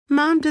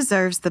Mom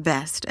deserves the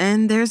best,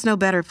 and there's no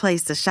better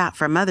place to shop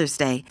for Mother's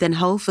Day than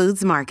Whole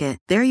Foods Market.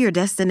 They're your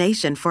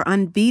destination for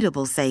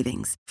unbeatable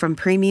savings, from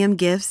premium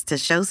gifts to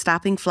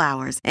show-stopping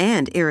flowers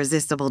and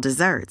irresistible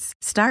desserts.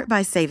 Start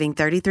by saving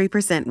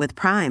 33% with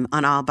Prime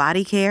on all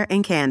body care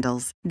and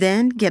candles.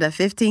 Then get a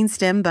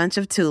 15-stem bunch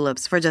of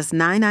tulips for just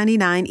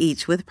 $9.99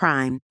 each with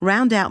Prime.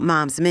 Round out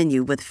Mom's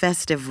menu with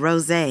festive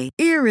rosé,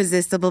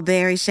 irresistible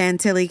berry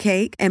chantilly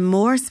cake, and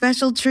more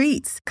special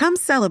treats. Come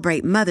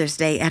celebrate Mother's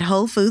Day at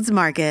Whole Foods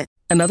Market.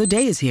 Another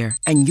day is here,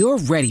 and you're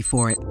ready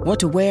for it. What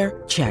to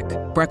wear? Check.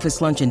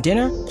 Breakfast, lunch, and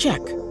dinner? Check.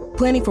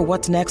 Planning for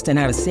what's next and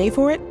how to save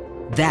for it?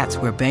 That's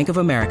where Bank of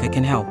America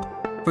can help.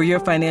 For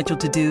your financial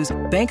to-dos,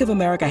 Bank of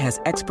America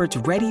has experts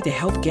ready to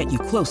help get you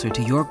closer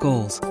to your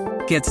goals.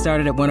 Get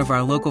started at one of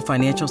our local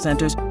financial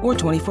centers or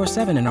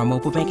 24/7 in our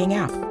mobile banking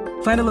app.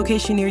 Find a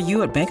location near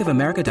you at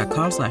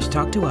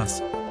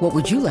bankofamerica.com/talktous. What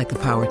would you like the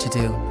power to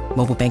do?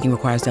 Mobile banking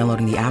requires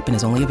downloading the app and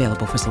is only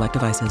available for select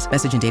devices.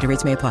 Message and data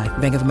rates may apply.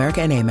 Bank of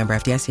America N.A., member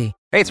FDIC.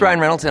 Hey, it's Ryan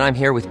Reynolds, and I'm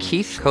here with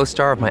Keith,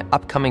 co-star of my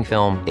upcoming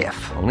film,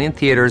 If, only in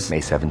theaters May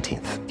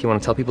 17th. Do you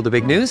want to tell people the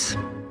big news?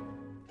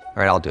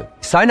 All right, I'll do it.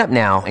 Sign up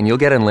now and you'll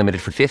get unlimited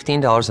for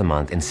 $15 a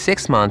month and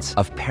 6 months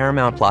of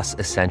Paramount Plus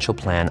Essential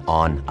Plan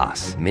on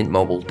us.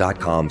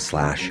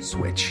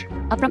 MintMobile.com/switch.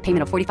 Upfront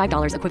payment of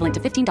 $45 equivalent to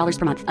 $15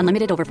 per month.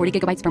 Unlimited over 40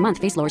 gigabytes per month.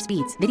 Face lower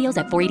speeds. Videos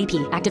at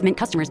 480p. Active Mint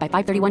customers by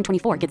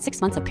 531.24 get 6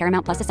 months of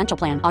Paramount Plus Essential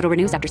Plan. Auto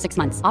renews after 6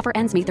 months. Offer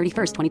ends May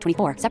 31st,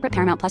 2024. Separate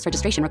Paramount Plus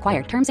registration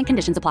required. Terms and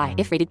conditions apply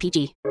if rated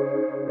PG.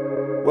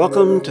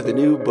 Welcome to the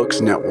New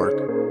Books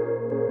Network.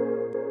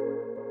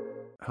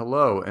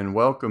 Hello, and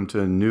welcome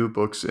to New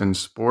Books in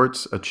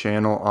Sports, a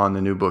channel on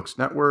the New Books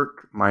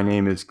Network. My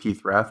name is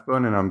Keith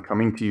Rathbone, and I'm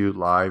coming to you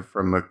live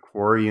from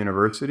Macquarie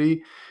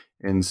University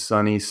in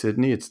sunny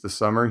Sydney. It's the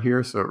summer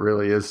here, so it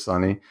really is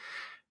sunny.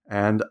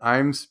 And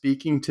I'm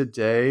speaking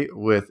today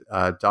with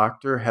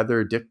Dr.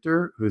 Heather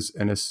Dichter, who's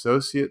an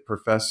associate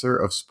professor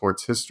of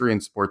sports history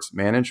and sports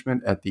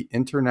management at the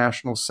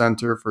International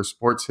Center for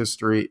Sports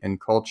History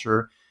and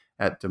Culture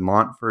at De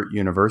Montfort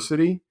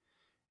University.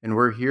 And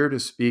we're here to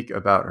speak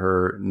about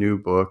her new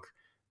book,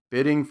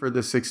 Bidding for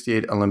the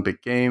 68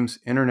 Olympic Games,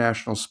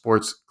 International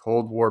Sports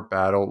Cold War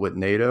Battle with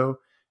NATO,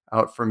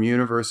 out from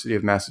University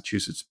of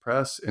Massachusetts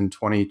Press in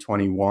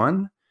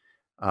 2021.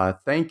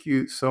 Thank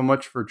you so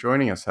much for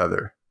joining us,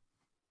 Heather.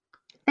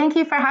 Thank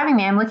you for having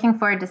me. I'm looking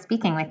forward to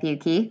speaking with you,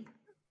 Keith.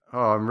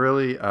 Oh, I'm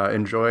really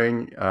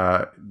enjoying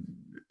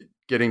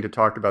getting to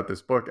talk about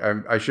this book.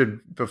 I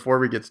should, before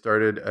we get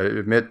started,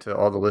 admit to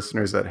all the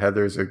listeners that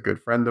Heather's a good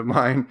friend of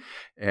mine,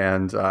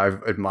 and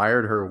I've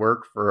admired her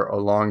work for a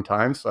long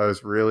time. So I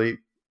was really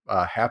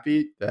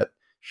happy that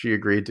she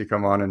agreed to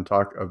come on and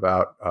talk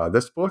about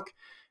this book.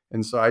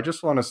 And so I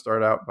just want to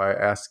start out by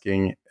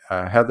asking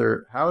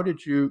Heather, how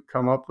did you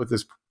come up with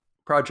this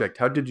project?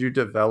 How did you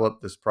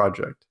develop this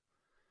project?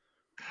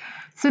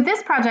 So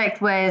this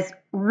project was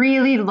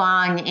really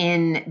long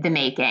in the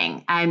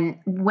making.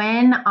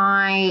 When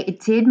I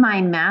did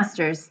my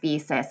master's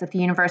thesis at the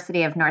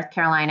University of North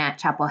Carolina at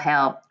Chapel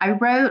Hill, I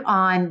wrote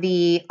on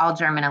the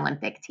all-German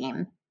Olympic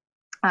team,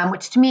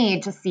 which to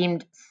me just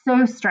seemed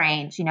so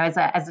strange. You know,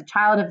 as a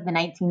child of the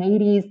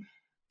 1980s,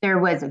 there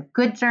was a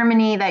good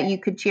Germany that you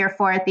could cheer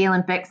for at the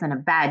Olympics and a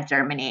bad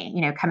Germany,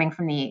 you know, coming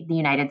from the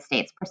United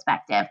States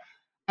perspective.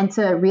 And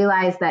to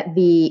realize that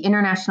the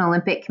International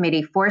Olympic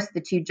Committee forced the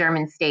two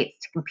German states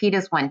to compete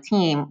as one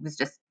team was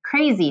just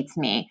crazy to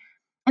me.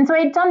 And so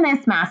I had done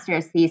this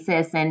master's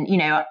thesis, and, you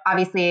know,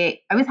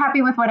 obviously I was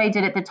happy with what I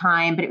did at the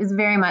time, but it was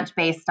very much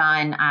based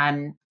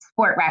on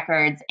sport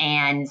records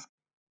and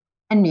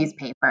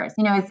newspapers.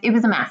 You know, it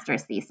was a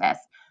master's thesis.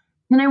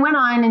 Then I went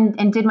on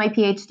and did my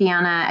PhD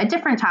on a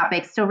different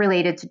topic, still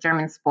related to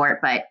German sport,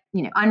 but,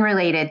 you know,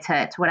 unrelated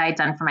to what I had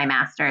done for my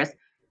master's.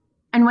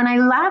 And when I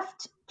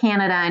left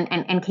Canada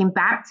and came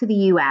back to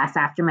the US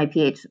after my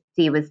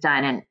PhD was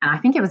done, and I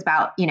think it was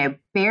about, you know,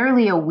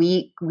 barely a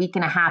week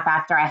and a half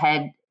after I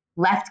had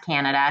left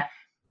Canada,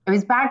 I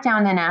was back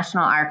down in the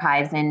National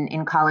Archives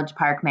in College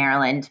Park,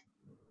 Maryland.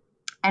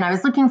 And I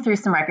was looking through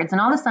some records,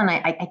 and all of a sudden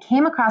I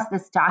came across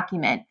this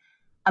document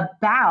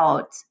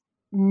about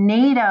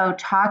NATO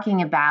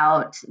talking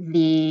about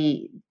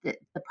the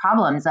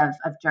problems of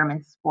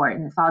German sport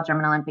and this all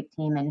German Olympic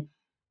team and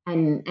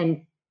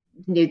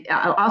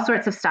all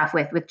sorts of stuff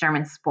with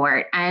German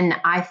sport. And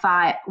I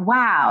thought,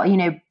 wow, you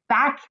know,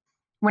 back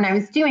when I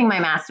was doing my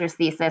master's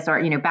thesis, or,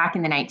 you know, back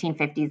in the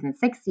 1950s and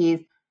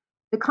 60s,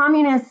 the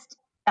communist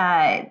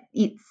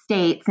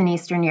states in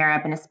Eastern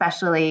Europe, and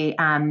especially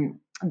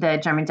the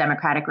German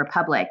Democratic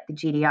Republic, the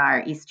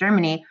GDR, East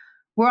Germany,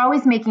 were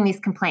always making these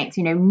complaints.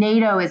 You know,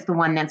 NATO is the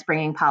one that's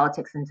bringing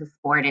politics into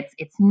sport.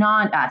 It's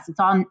not us.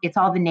 It's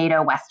all the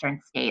NATO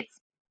Western states.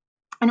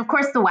 And of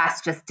course, the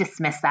West just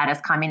dismissed that as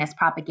communist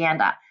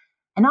propaganda.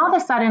 And all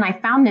of a sudden, I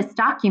found this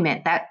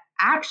document that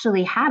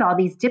actually had all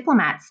these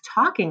diplomats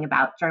talking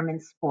about German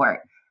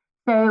sport.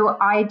 So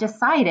I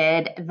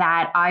decided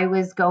that I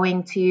was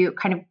going to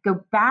kind of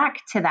go back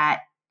to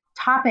that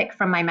topic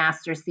from my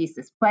master's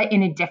thesis, but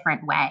in a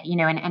different way, you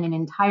know, and an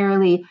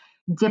entirely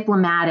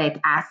diplomatic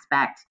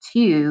aspect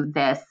to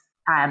this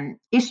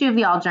issue of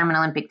the all-German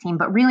Olympic team,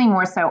 but really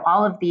more so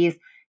all of these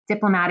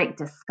diplomatic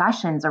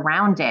discussions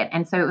around it.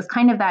 And so it was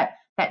kind of that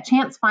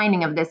chance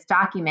finding of this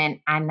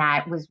document, and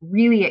that was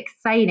really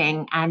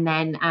exciting. And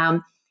then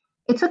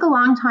it took a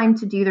long time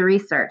to do the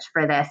research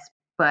for this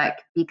book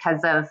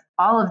because of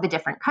all of the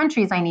different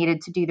countries I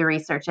needed to do the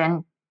research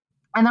in,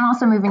 and then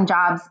also moving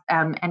jobs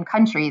and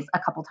countries a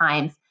couple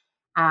times.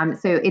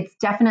 So it's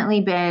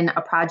definitely been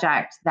a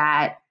project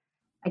that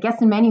I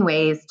guess in many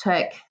ways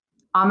took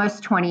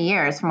almost 20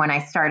 years from when I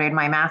started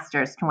my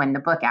master's to when the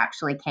book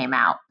actually came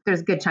out.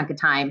 There's a good chunk of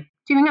time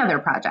doing other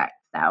projects,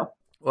 though.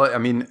 Well, I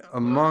mean,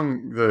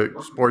 among the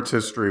sports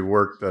history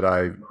work that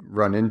I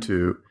run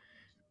into,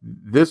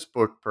 this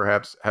book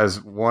perhaps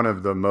has one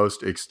of the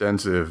most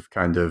extensive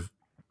kind of,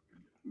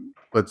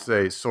 let's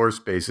say, source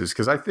bases,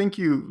 because I think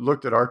you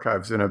looked at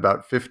archives in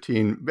about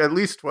 15, at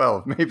least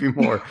 12, maybe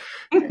more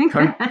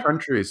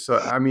countries. So,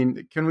 I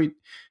mean, can we,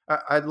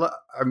 I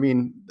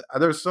mean,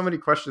 there's so many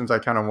questions I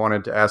kind of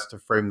wanted to ask to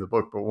frame the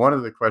book, but one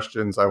of the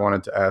questions I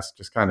wanted to ask,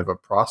 just kind of a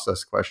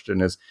process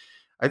question, is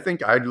I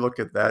think I'd look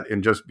at that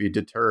and just be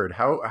deterred.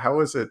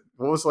 How is it,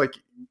 what was like,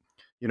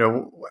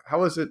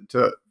 how is it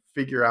to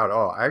figure out,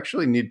 I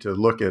actually need to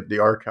look at the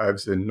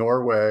archives in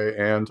Norway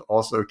and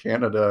also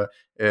Canada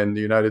and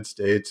the United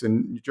States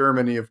and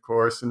Germany, of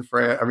course, and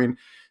France. I mean,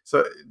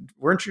 so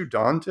weren't you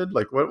daunted?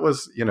 Like, what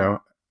was,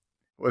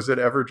 was it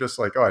ever just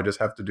like, I just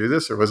have to do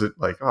this? Or was it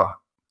like,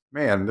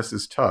 man, this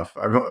is tough.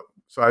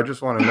 So I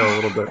just want to know a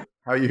little bit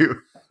how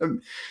you...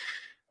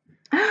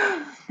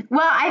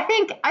 Well, I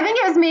think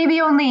it was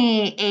maybe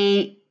only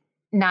 8,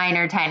 9,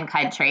 or 10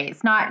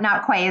 countries,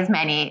 not quite as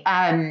many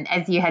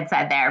as you had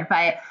said there.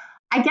 But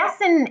I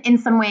guess in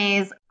some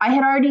ways, I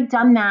had already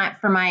done that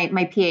for my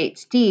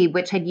PhD,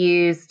 which had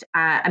used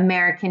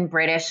American,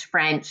 British,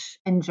 French,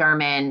 and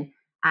German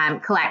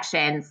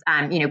collections,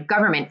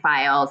 government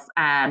files,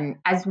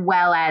 as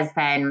well as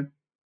then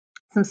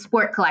some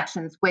sport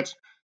collections, which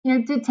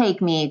did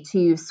take me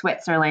to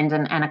Switzerland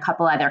and a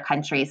couple other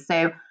countries.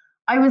 So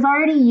I was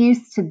already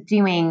used to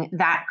doing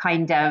that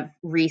kind of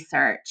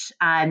research.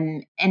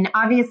 And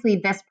obviously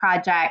this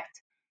project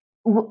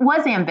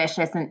was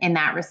ambitious in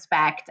that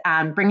respect.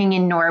 Bringing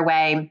in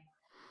Norway,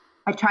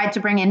 I tried to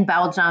bring in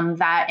Belgium.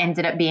 That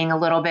ended up being a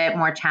little bit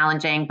more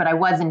challenging, but I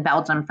was in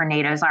Belgium for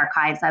NATO's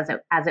archives as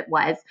it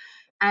was.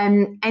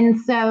 And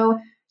so,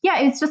 yeah,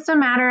 it's just a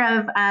matter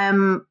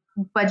of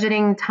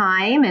budgeting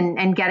time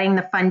and getting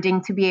the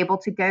funding to be able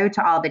to go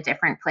to all the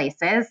different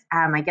places.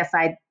 I guess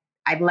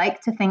I'd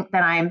like to think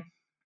that I'm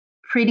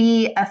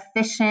pretty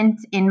efficient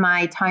in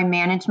my time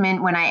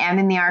management when I am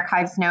in the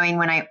archives, knowing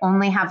when I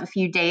only have a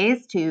few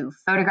days to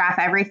photograph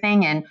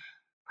everything and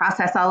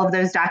process all of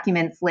those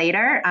documents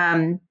later.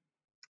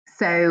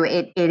 So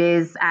it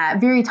is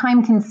very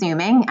time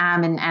consuming.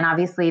 And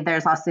obviously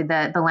there's also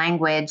the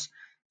language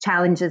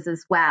challenges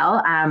as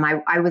well.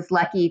 I was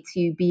lucky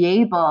to be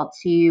able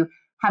to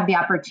have the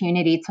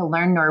opportunity to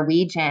learn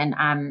Norwegian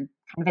kind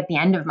of at the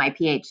end of my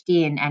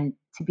PhD, and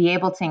to be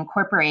able to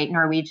incorporate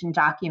Norwegian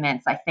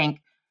documents, I think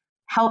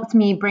helped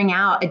me bring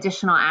out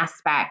additional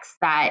aspects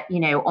that,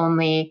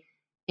 only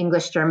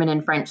English, German,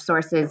 and French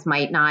sources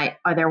might not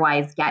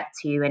otherwise get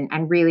to,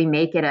 and really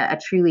make it a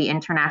truly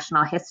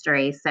international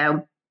history.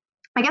 So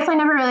I guess I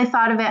never really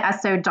thought of it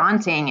as so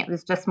daunting. It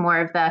was just more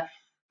of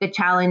the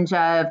challenge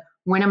of,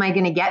 when am I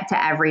going to get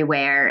to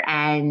everywhere,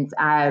 and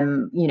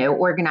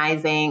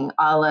organizing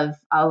all of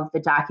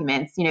the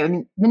documents.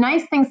 The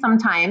nice thing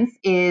sometimes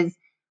is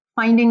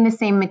finding the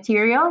same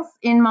materials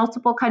in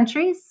multiple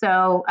countries.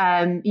 So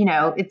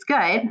it's good.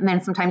 And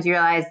then sometimes you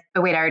realize,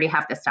 oh wait, I already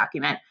have this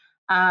document.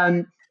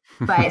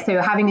 But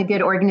so having a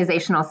good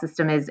organizational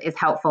system is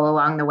helpful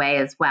along the way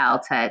as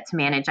well to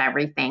manage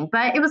everything.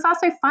 But it was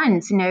also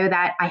fun to know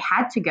that I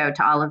had to go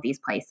to all of these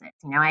places.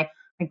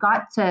 I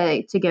got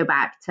to go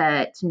back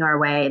to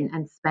Norway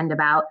and spend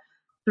about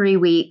 3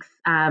 weeks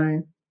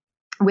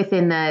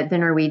within the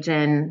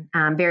Norwegian,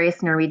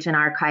 various Norwegian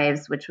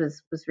archives, which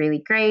was really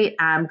great.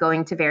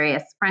 Going to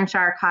various French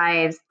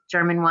archives,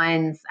 German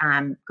ones,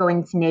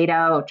 going to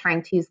NATO,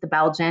 trying to use the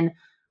Belgian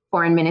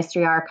Foreign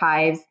Ministry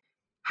archives,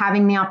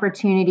 having the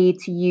opportunity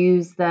to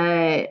use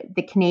the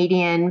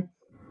Canadian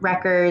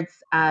records,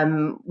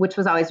 which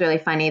was always really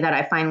funny that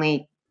I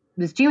finally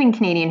was doing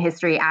Canadian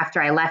history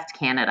after I left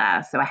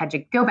Canada. So I had to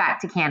go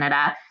back to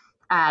Canada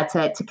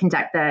to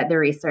conduct the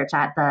research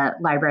at the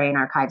Library and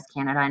Archives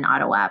Canada in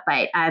Ottawa.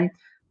 But I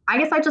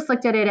guess I just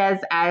looked at it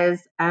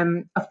as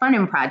a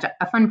fun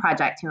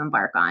project to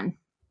embark on.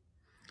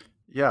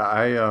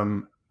 Yeah,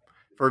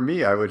 for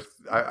me, I've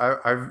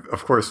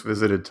of course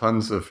visited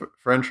tons of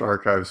French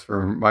archives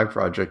for my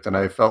project, and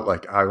I felt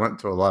like I went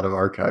to a lot of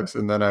archives.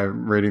 And then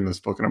I'm reading this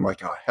book, and I'm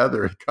like,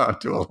 Heather had gone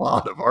to a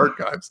lot of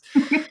archives.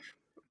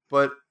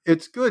 But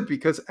it's good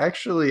because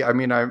actually, I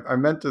mean, I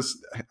meant this,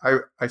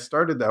 I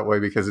started that way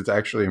because it's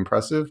actually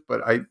impressive.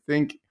 But I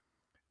think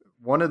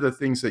one of the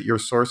things that your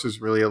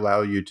sources really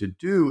allow you to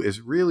do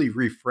is really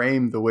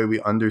reframe the way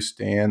we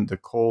understand the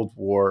Cold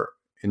War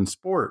in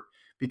sport.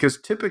 because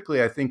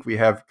typically I think we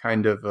have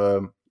kind of,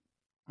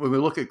 when we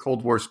look at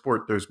Cold War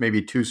sport, there's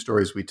maybe two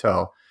stories we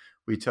tell.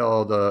 We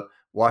tell the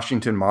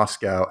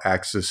Washington-Moscow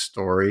axis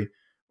story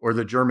or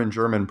the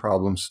German-German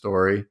problem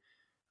story,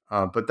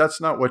 but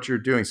that's not what you're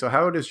doing. So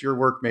how does your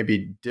work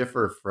maybe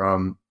differ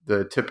from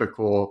the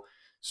typical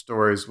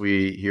stories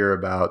we hear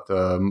about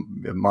the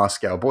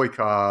Moscow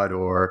boycott,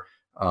 or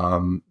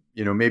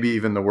maybe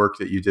even the work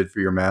that you did for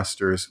your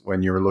master's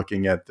when you were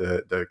looking at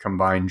the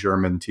combined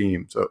German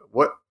team? So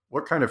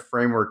what kind of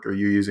framework are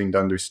you using to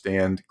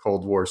understand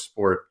Cold War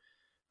sport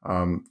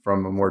from a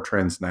more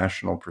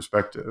transnational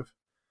perspective?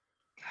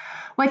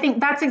 Well, I think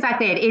that's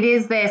exactly it. It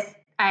is this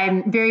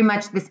very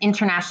much this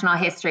international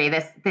history,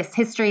 this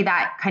history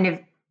that kind of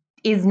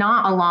is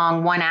not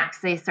along one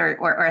axis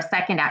or a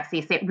second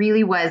axis. It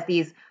really was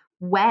these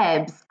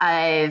webs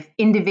of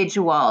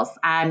individuals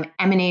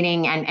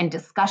emanating and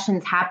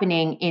discussions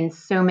happening in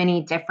so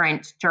many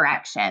different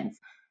directions.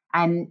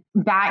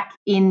 Back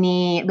in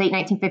the late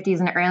 1950s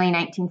and early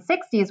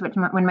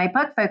 1960s, when my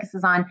book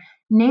focuses on,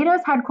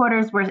 NATO's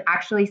headquarters were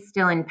actually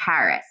still in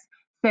Paris.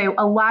 So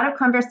a lot of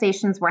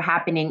conversations were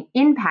happening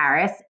in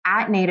Paris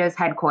at NATO's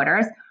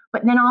headquarters,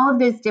 but then all of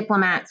those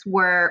diplomats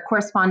were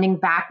corresponding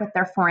back with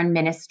their foreign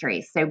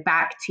ministries. So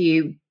back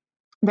to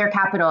their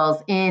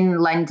capitals in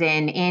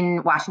London,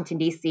 in Washington,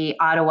 D.C.,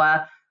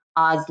 Ottawa,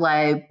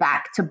 Oslo,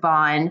 back to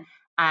Bonn,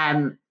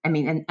 and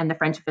the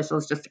French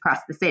officials just across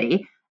the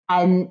city.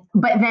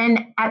 But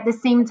then at the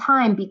same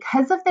time,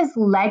 because of this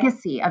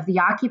legacy of the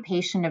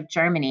occupation of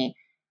Germany,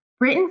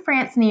 Britain,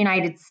 France, and the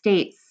United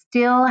States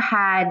still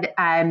had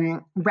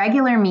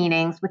regular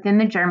meetings within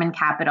the German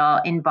capital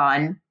in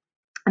Bonn.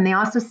 And they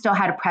also still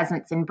had a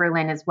presence in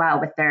Berlin as well,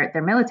 with their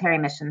military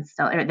missions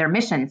still, or their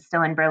missions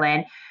still in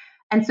Berlin.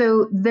 And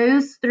so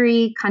those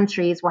three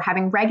countries were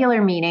having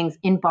regular meetings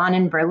in Bonn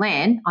and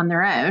Berlin on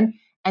their own.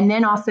 And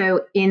then also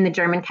in the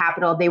German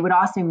capital, they would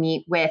also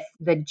meet with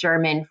the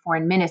German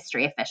foreign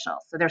ministry officials.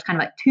 So there's kind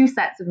of like two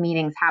sets of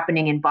meetings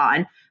happening in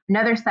Bonn,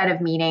 another set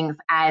of meetings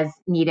as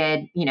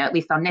needed, at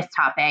least on this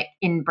topic,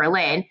 in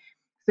Berlin.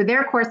 So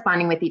they're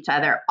corresponding with each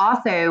other,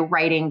 also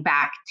writing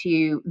back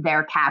to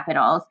their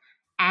capitals,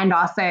 and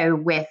also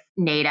with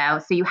NATO.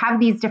 So you have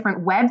these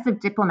different webs of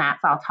diplomats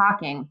all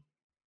talking.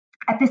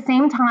 At the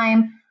same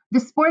time, the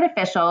sport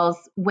officials,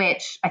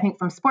 which I think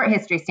from sport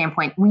history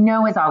standpoint, we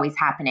know is always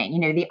happening.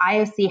 The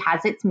IOC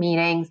has its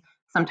meetings,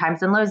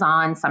 sometimes in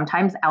Lausanne,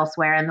 sometimes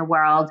elsewhere in the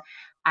world.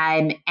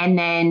 And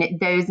then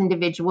those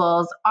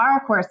individuals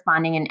are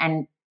corresponding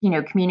and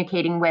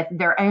communicating with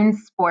their own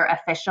sport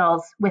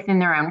officials within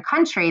their own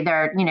country,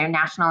 their,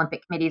 National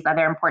Olympic Committees,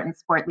 other important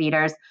sport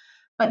leaders,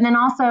 but then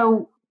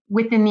also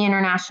within the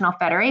international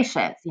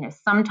federations.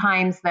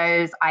 Sometimes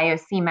those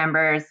IOC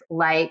members,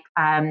 like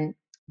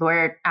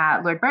Lord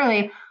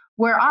Burleigh,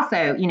 were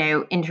also,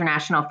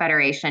 international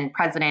federation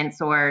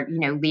presidents or,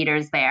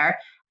 leaders there.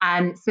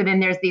 So then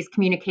there's these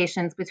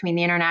communications between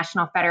the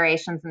international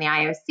federations and the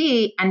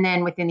IOC, and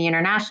then within the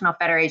international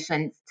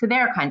federations to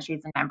their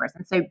countries and members.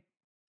 And so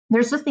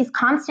there's just these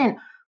constant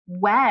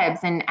webs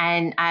and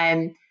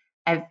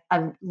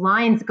of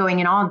lines going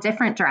in all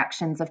different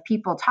directions of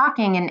people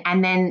talking,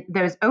 and then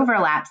those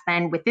overlaps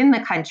then within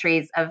the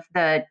countries of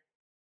the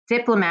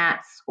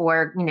diplomats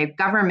or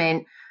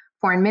government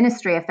foreign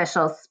ministry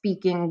officials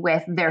speaking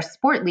with their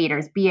sport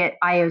leaders, be it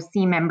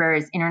IOC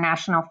members,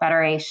 international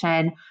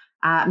federation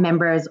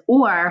members,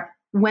 or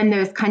when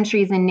those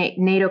countries and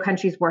NATO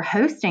countries were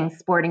hosting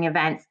sporting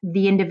events,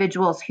 the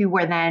individuals who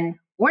were then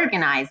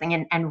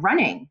organizing and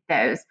running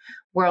those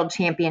world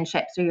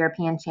championships or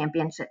European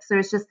championships. So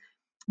it's just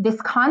this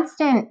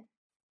constant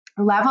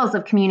levels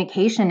of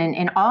communication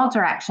in all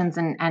directions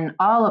and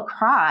all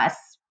across,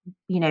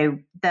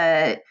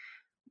 the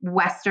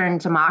Western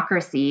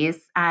democracies.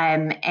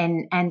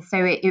 And so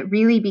it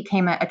really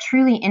became a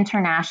truly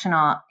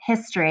international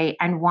history,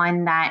 and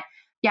one that,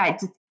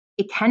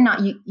 it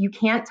cannot, you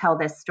can't tell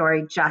this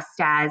story just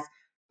as,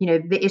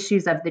 the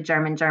issues of the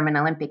German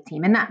Olympic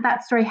team. And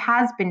that story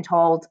has been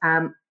told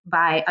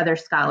by other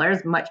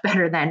scholars much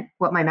better than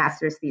what my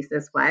master's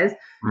thesis was.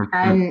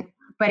 Mm-hmm.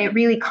 But it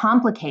really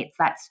complicates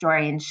that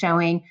story in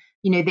showing,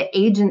 the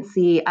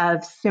agency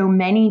of so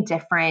many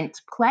different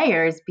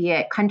players, be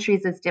it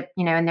countries as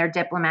and their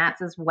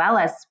diplomats, as well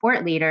as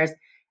sport leaders,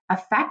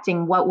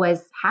 affecting what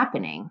was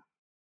happening.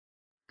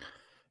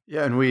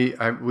 Yeah, and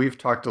we've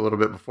talked a little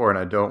bit before, and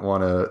I don't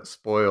want to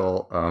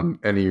spoil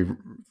any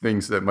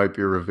things that might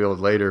be revealed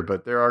later,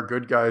 but there are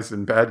good guys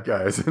and bad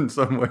guys in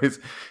some ways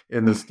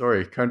in the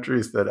story.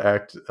 Countries that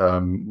act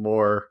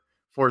more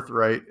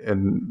forthright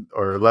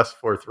or less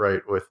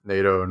forthright with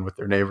NATO and with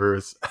their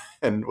neighbors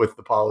and with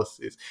the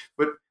policies.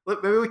 But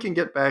maybe we can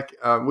get back.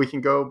 We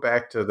can go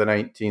back to the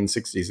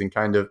 1960s and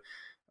kind of.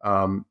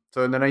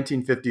 So in the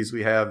 1950s,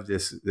 we have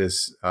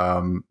this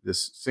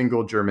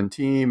single German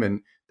team,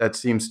 and that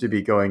seems to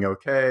be going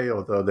okay.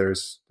 Although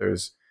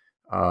there's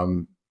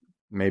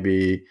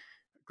maybe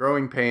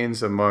growing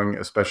pains among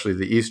especially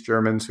the East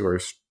Germans who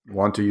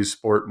want to use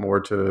sport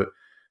more to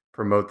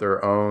promote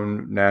their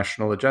own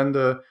national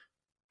agenda.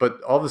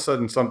 but all of a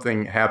sudden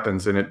something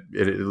happens, and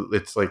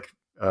it's like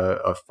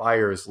a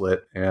fire is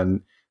lit,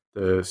 and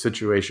the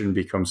situation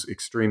becomes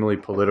extremely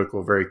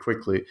political very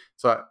quickly.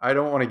 So I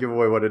don't want to give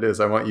away what it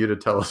is. I want you to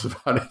tell us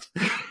about it.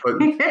 But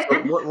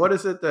so what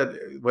is it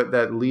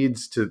that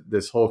leads to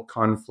this whole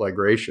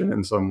conflagration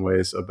in some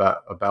ways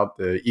about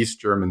the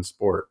East German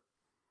sport?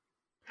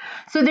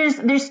 So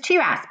there's two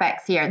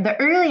aspects here. The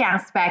early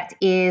aspect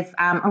is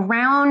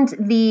around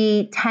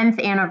the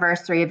 10th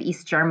anniversary of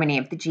East Germany,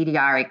 of the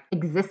GDR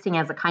existing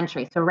as a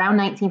country. So around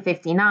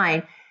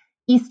 1959,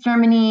 East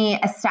Germany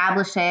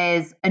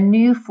establishes a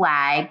new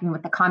flag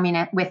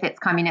with its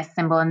communist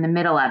symbol in the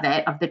middle of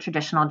it, of the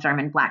traditional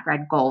German black,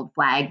 red, gold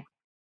flag,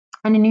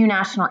 and a new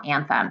national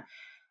anthem.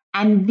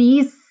 And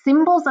these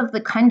symbols of the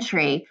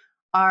country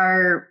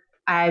are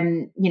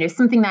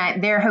something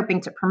that they're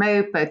hoping to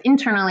promote both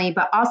internally,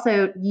 but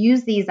also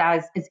use these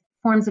as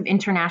forms of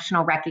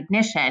international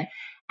recognition.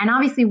 And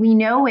obviously, we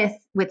know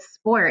with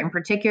sport, and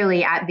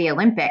particularly at the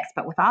Olympics,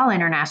 but with all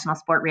international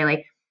sport,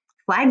 really,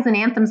 flags and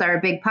anthems are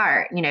a big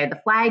part.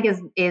 The flag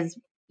is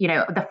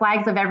the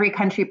flags of every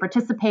country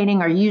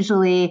participating are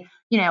usually,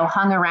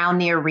 hung around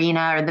the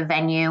arena or the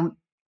venue.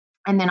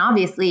 And then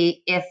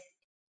obviously, if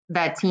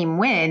the team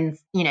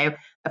wins, the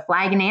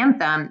flag and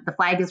anthem, the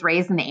flag is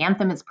raised and the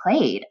anthem is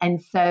played.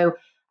 And so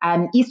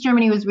East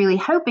Germany was really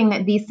hoping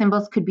that these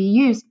symbols could be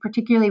used,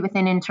 particularly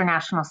within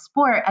international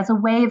sport, as a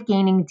way of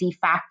gaining de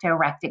facto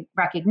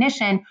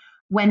recognition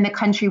when the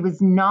country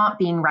was not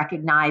being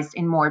recognized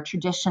in more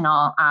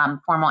traditional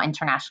formal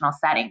international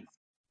settings.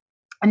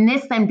 And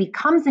this then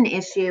becomes an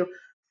issue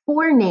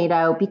for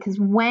NATO, because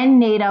when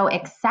NATO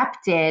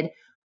accepted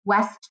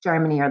West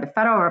Germany, or the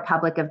Federal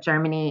Republic of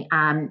Germany,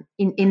 in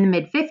the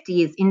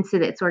mid-50s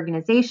into its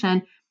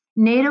organization,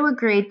 NATO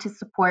agreed to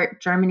support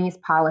Germany's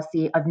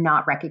policy of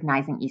not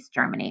recognizing East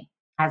Germany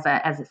as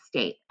a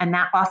state. And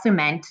that also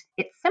meant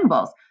its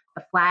symbols,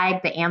 the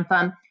flag, the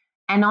anthem,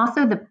 and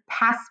also the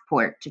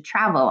passport to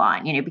travel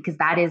on, because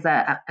that is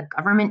a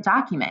government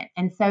document.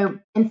 And so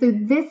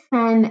this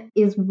then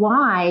is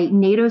why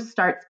NATO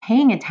starts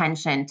paying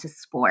attention to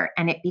sport,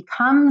 and it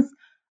becomes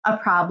a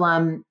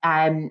problem.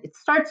 It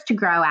starts to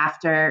grow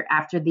after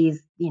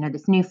these,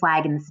 this new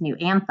flag and this new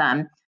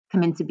anthem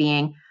come into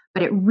being,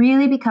 but it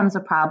really becomes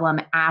a problem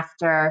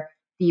after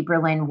the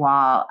Berlin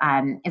Wall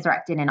is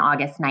erected in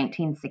August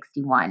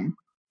 1961.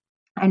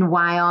 And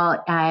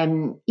while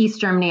East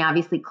Germany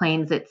obviously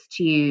claims it's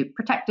to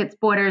protect its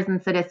borders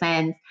and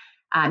citizens,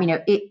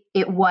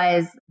 it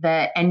was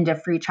the end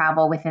of free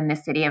travel within the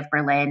city of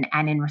Berlin.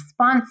 And in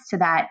response to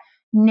that,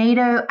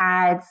 NATO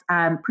adds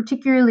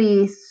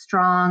particularly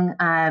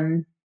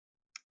strong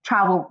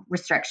travel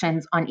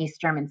restrictions on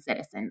East German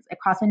citizens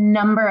across a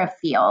number of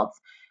fields.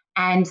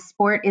 And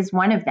sport is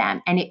one of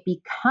them. And it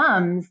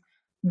becomes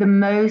the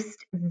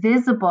most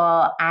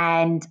visible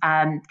and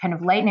kind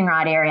of lightning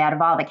rod area out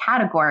of all the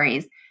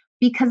categories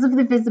because of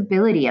the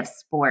visibility of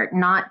sport,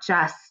 not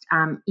just,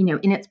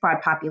 in its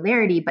broad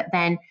popularity, but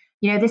then,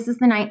 this is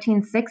the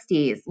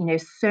 1960s.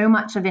 So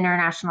much of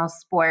international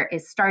sport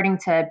is starting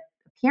to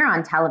appear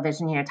on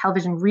television.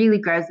 Television really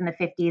grows in the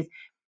 50s.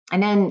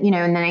 And then, in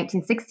the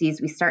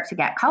 1960s, we start to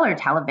get color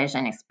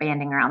television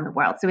expanding around the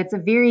world. So it's a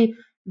very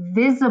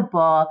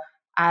visible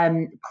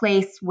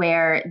place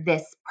where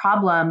this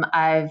problem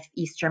of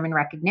East German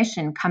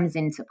recognition comes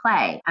into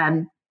play.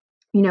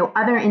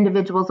 Other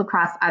individuals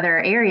across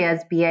other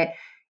areas, be it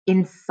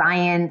in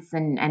science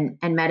and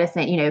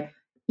medicine,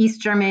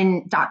 East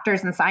German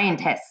doctors and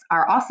scientists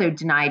are also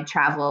denied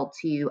travel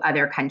to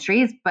other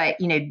countries, but,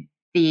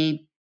 the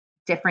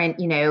different,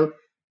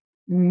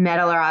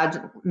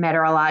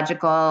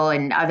 meteorological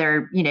and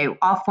other,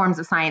 all forms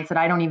of science that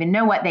I don't even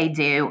know what they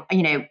do,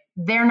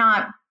 they're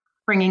not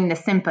bringing the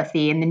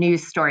sympathy in the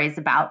news stories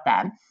about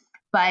them.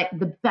 But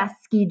the best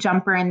ski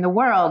jumper in the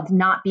world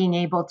not being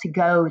able to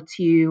go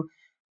to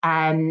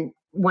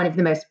one of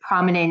the most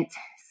prominent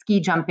ski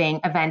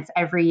jumping events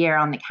every year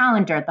on the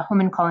calendar, the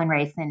Holmenkollen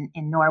race in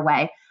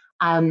Norway,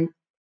 the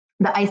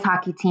ice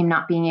hockey team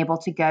not being able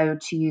to go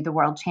to the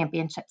World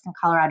Championships in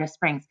Colorado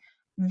Springs.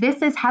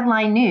 This is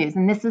headline news,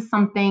 and this is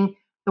something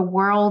the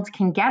world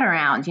can get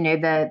around.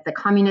 The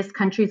communist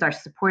countries are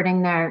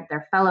supporting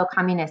their fellow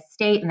communist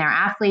state and their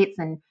athletes,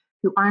 and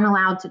who aren't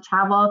allowed to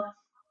travel.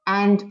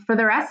 And for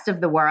the rest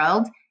of the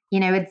world,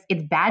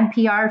 it's bad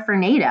PR for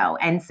NATO.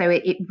 And so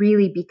it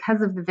really,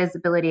 because of the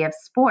visibility of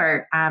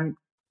sport, the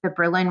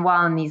Berlin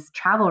Wall and these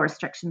travel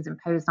restrictions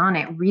imposed on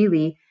it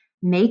really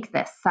make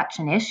this such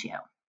an issue.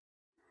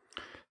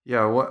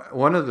 Yeah,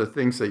 one of the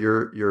things that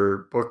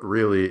your book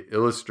really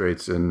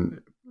illustrates, and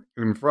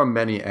from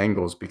many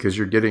angles, because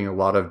you're getting a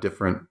lot of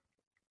different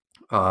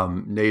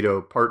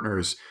NATO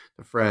partners,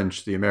 the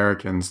French, the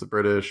Americans, the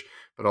British,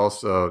 but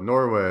also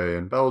Norway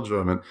and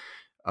Belgium, and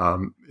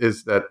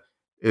is that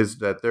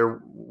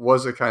there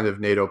was a kind of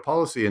NATO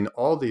policy, and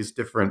all these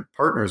different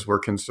partners were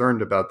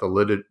concerned about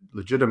the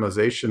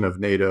legitimization of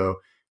NATO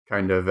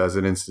kind of as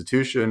an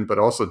institution, but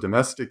also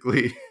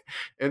domestically.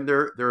 And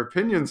their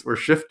opinions were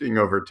shifting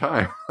over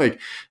time. Like,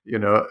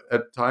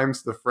 at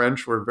times the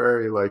French were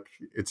very, like,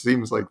 it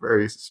seems like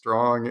very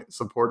strong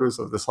supporters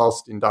of this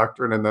Hallstein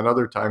doctrine. And then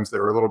other times they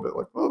were a little bit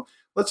like, well,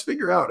 let's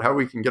figure out how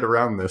we can get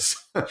around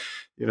this.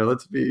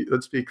 Let's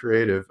be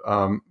creative.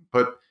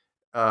 But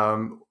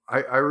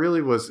I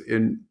really was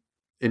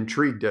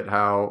intrigued at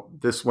how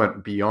this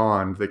went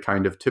beyond the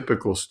kind of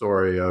typical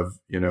story of,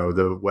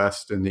 the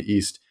West and the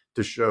East,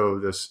 to show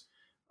this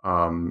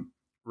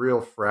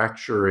real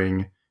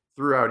fracturing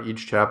throughout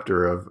each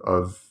chapter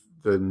of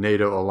the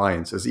NATO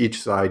alliance, as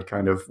each side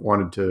kind of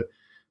wanted to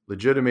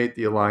legitimate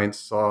the alliance,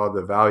 saw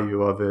the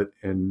value of it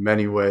in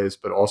many ways,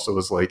 but also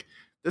was like,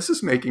 this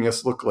is making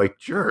us look like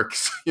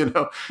jerks.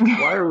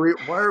 Why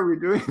are we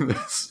doing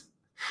this?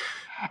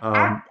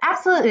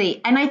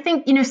 Absolutely. And I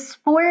think,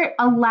 sport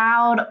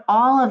allowed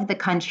all of the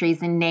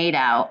countries in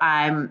NATO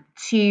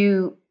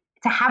to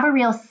have a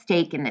real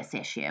stake in this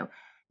issue.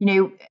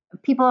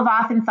 People have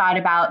often thought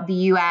about the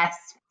US,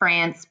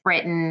 France,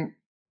 Britain,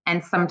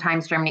 and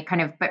sometimes Germany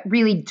but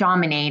really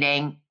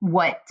dominating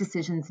what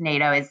decisions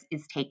NATO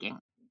is taking,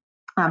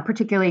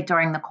 particularly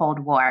during the Cold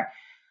War.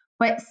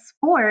 But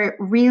sport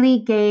really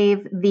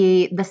gave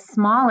the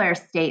smaller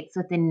states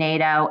within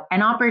NATO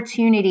an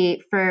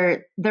opportunity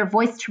for their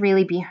voice to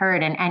really be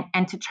heard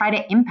and to try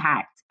to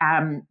impact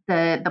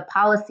the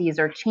policies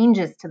or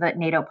changes to the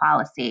NATO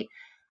policy.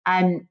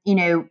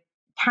 Canada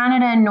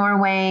and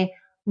Norway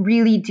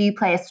really do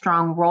play a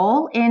strong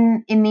role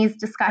in these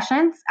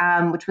discussions,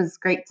 which was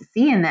great to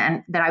see, and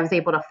then that I was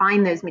able to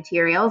find those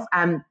materials.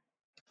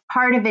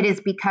 Part of it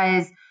is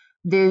because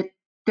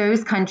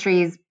those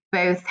countries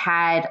both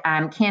had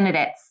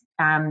candidates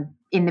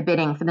in the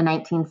bidding for the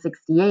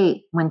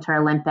 1968 Winter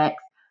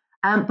Olympics.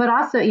 But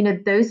also,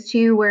 those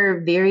two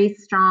were very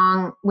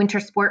strong winter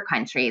sport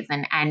countries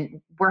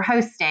and were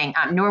hosting,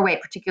 Norway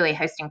particularly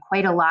hosting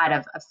quite a lot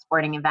of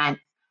sporting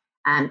events.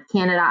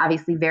 Canada,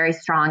 obviously very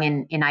strong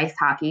in ice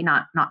hockey,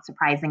 not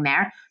surprising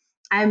there.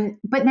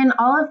 But then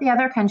all of the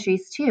other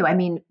countries too. I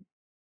mean,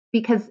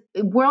 because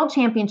world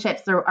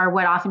championships are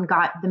what often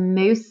got the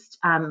most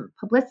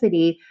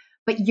publicity,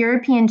 but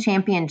European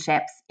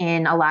championships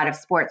in a lot of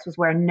sports was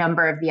where a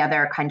number of the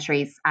other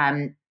countries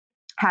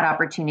had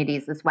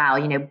opportunities as well.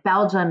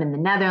 Belgium and the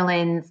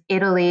Netherlands,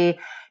 Italy,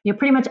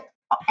 pretty much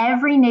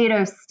every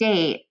NATO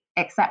state,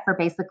 except for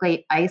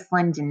basically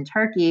Iceland and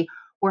Turkey,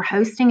 were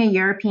hosting a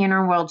European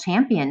or world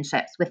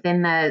championships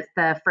within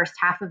the first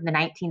half of the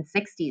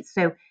 1960s.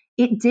 So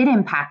it did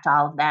impact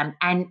all of them.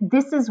 And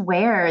this is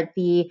where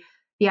the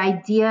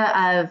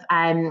idea of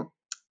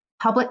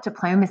public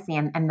diplomacy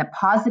and the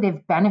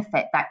positive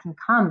benefit that can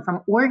come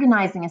from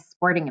organizing a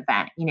sporting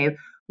event.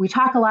 We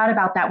talk a lot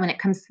about that when it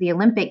comes to the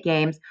Olympic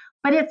Games,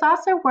 but it's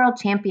also world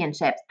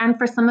championships. And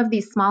for some of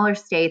these smaller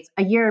states,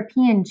 a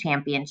European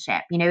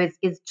championship,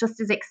 is just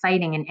as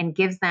exciting and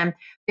gives them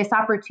this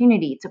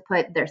opportunity to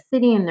put their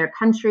city and their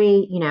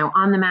country,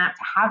 on the map,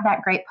 to have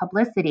that great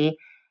publicity.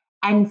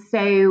 And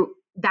so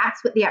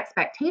that's what the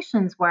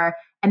expectations were.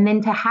 And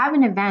then to have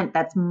an event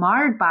that's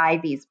marred by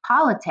these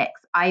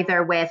politics,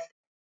 either with,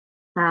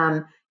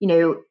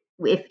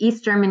 if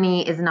East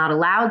Germany is not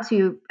allowed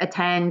to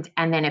attend,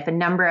 and then if a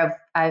number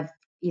of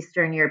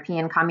Eastern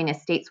European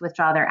communist states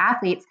withdraw their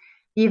athletes,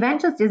 the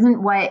event just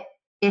isn't what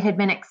it had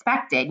been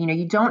expected.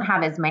 You don't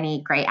have as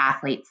many great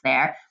athletes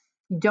there.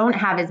 You don't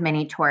have as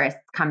many tourists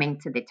coming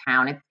to the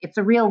town. It's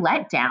a real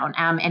letdown.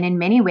 And in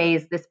many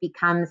ways, this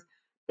becomes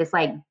this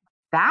like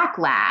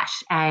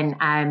backlash and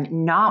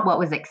not what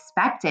was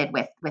expected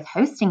with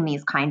hosting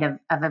these kind of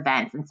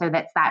events. And so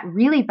that's that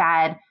really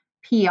bad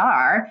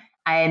PR.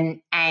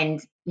 And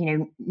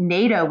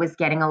NATO was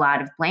getting a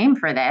lot of blame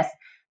for this,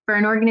 for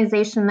an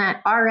organization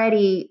that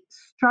already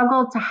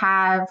struggled to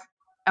have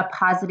a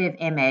positive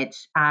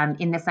image,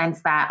 in the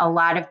sense that a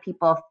lot of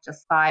people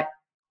just thought,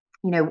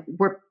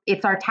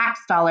 it's our tax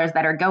dollars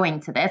that are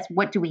going to this.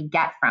 What do we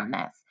get from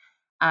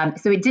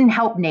this? So it didn't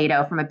help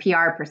NATO from a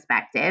PR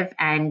perspective.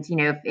 And,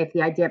 if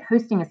the idea of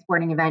hosting a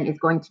sporting event is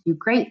going to do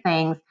great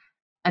things,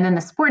 and then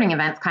the sporting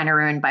event's kind of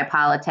ruined by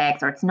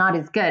politics, or it's not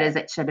as good as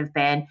it should have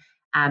been,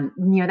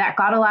 that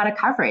got a lot of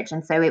coverage.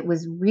 And so it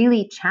was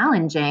really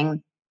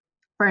challenging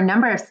for a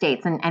number of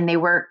states, and they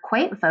were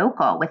quite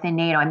vocal within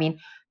NATO. I mean,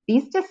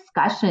 these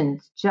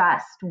discussions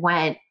just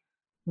went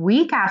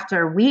week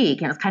after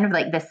week, and it was kind of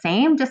like the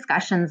same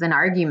discussions and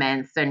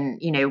arguments,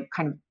 and,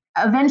 kind of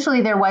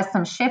eventually there was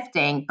some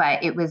shifting,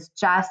 but it was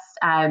just,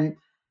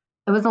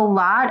 it was a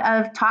lot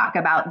of talk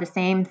about the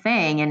same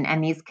thing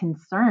and these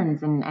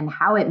concerns and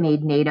how it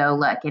made NATO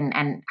look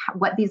and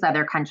what these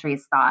other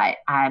countries thought,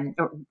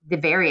 or the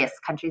various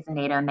countries in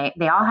NATO. And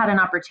they all had an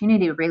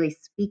opportunity to really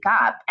speak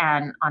up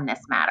on this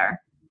matter.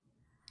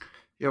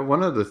 Yeah,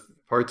 one of the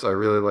parts I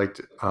really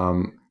liked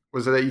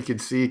was that you could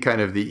see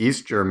kind of the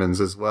East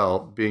Germans as well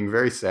being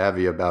very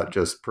savvy about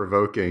just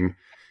provoking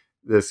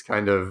this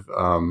kind of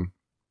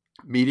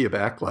media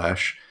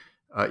backlash.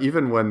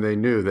 Even when they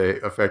knew they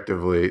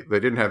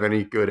didn't have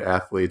any good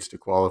athletes to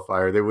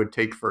qualify, or they would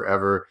take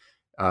forever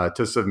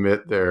to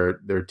submit their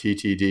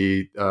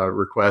TTD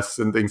requests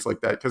and things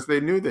like that, because they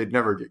knew they'd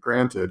never get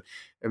granted,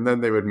 and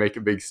then they would make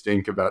a big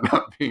stink about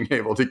not being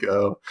able to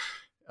go.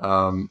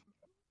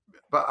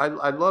 But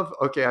I'd love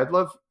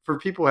for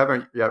people who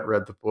haven't yet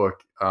read the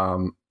book,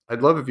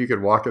 I'd love if you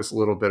could walk us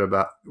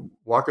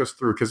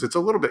through, because it's a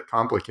little bit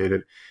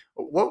complicated.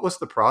 What was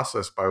the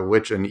process by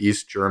which an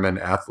East German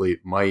athlete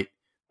might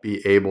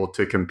be able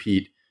to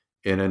compete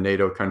in a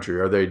NATO country?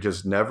 Are they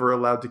just never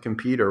allowed to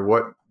compete, or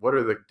what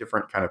are the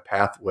different kind of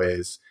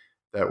pathways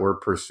that were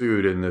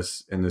pursued in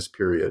this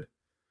period?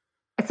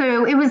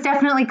 So it was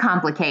definitely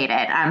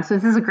complicated. So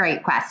this is a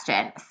great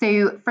question.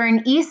 So for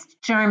an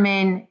East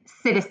German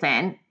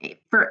citizen,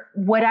 for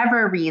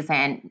whatever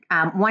reason,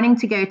 wanting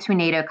to go to a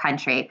NATO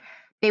country,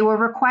 they were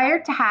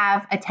required to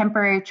have a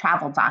temporary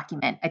travel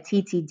document, a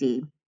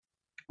TTD,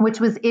 which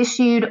was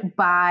issued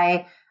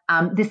by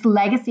this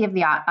legacy of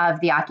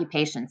the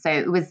occupation. So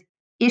it was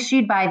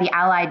issued by the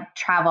Allied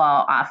Travel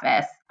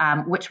Office,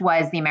 which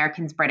was the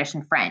Americans, British,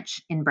 and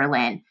French in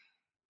Berlin.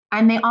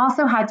 And they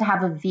also had to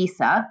have a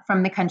visa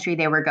from the country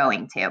they were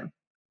going to.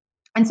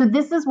 And so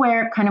this is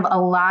where kind of a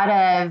lot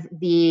of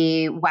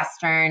the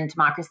Western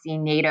democracy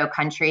NATO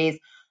countries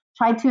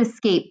tried to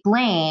escape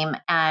blame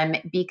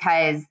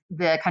because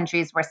the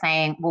countries were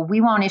saying, well, we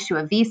won't issue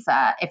a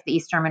visa if the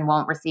East German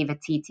won't receive a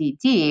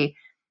TTD.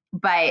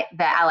 But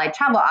the Allied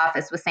Travel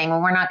Office was saying,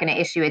 well, we're not going to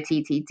issue a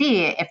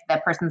TTD if the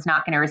person's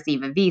not going to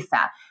receive a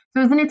visa. So it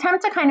was an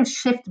attempt to kind of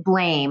shift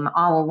blame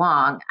all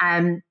along.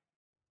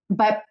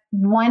 But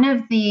one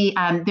of the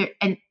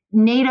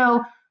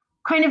NATO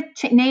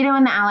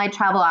and the Allied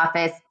Travel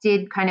Office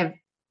did kind of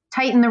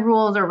tighten the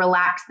rules or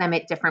relax them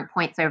at different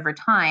points over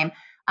time.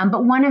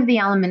 But one of the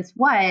elements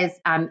was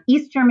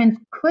East Germans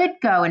could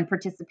go and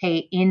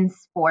participate in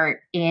sport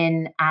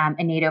in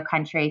a NATO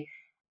country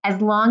as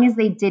long as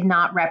they did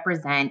not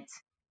represent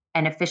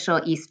an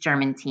official East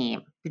German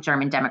team, the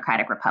German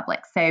Democratic Republic.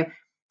 So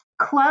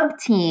club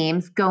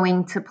teams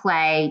going to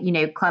play,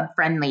 club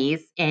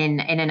friendlies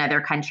in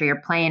another country or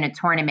play in a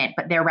tournament,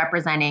 but they're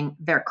representing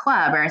their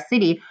club or a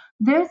city,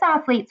 those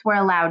athletes were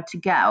allowed to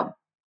go.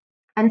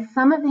 And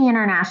some of the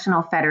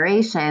international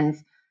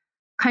federations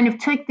kind of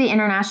took the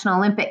International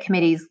Olympic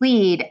Committee's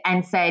lead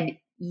and said,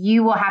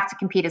 you will have to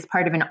compete as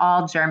part of an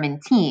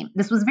all-German team.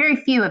 This was very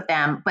few of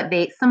them, but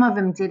some of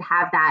them did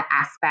have that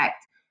aspect,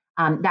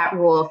 that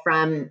rule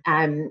for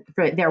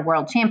their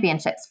world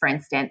championships, for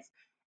instance.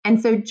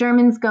 And so East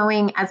Germans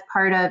going as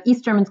part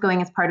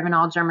of an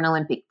all-German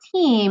Olympic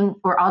team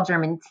or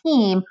all-German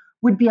team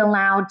would be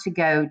allowed to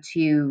go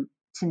to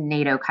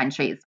NATO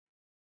countries.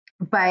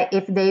 But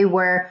if they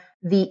were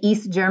the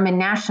East German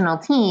national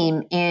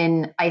team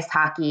in ice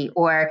hockey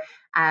or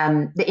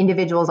the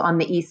individuals on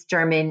the East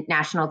German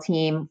national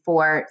team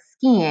for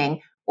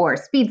skiing or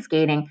speed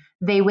skating,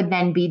 they would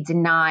then be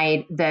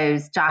denied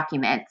those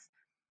documents.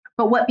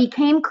 But what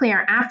became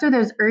clear after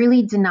those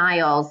early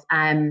denials,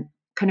 kind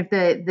of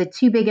the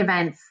two big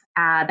events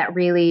that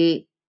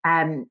really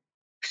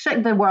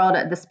shook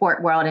the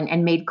sport world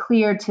and made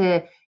clear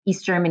to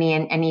East Germany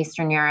and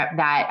Eastern Europe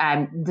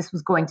that this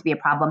was going to be a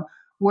problem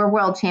were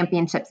World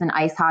Championships in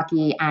ice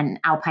hockey and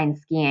alpine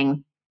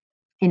skiing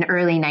in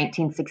early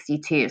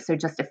 1962. So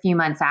just a few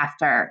months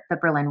after the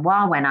Berlin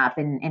Wall went up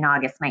in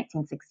August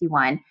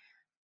 1961.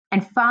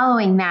 And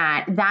following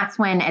that, that's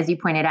when, as you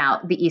pointed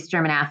out, the East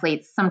German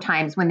athletes,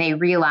 sometimes when they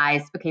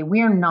realized, okay,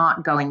 we're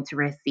not going to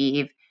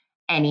receive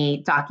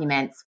any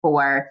documents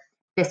for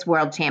this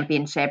World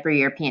Championship or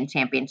European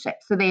Championship.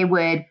 So they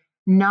would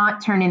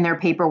not turn in their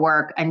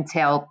paperwork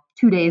until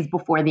 2 days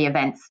before the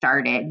event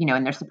started,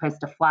 and they're supposed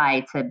to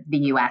fly to the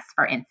US,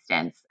 for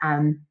instance.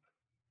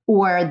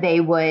 Or they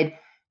would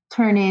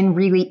turn in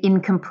really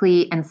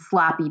incomplete and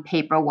sloppy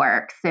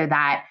paperwork so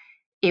that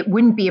it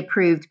wouldn't be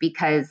approved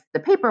because the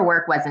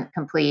paperwork wasn't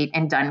complete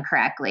and done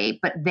correctly,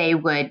 but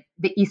the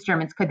East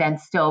Germans could then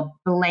still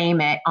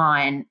blame it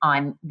on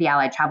the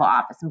Allied Travel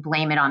Office and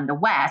blame it on the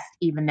West,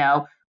 even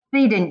though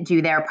they didn't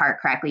do their part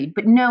correctly,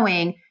 but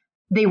knowing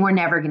they were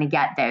never going to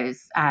get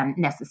those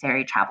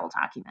necessary travel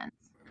documents.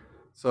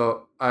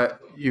 So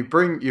you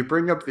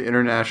bring up the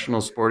international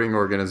sporting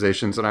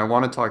organizations, and I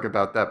want to talk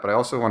about that, but I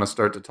also want to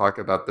start to talk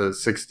about the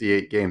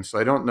 68 games. So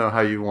I don't know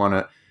how you want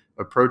to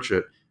approach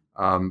it,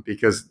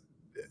 because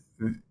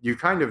you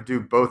kind of do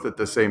both at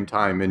the same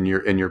time in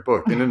your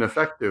book in an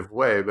effective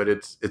way, but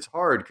it's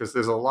hard because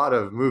there's a lot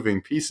of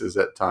moving pieces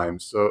at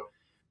times. So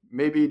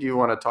maybe do you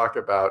want to talk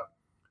about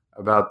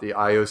the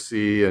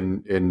IOC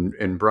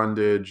and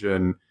Brundage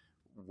and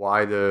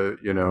why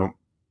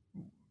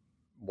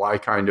why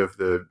kind of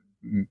the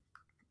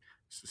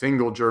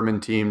single German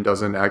team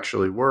doesn't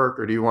actually work,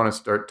 or do you want to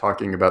start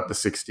talking about the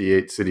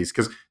 68 cities?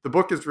 Because the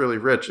book is really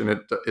rich and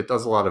it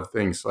does a lot of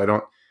things. So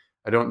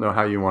I don't know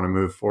how you want to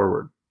move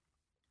forward.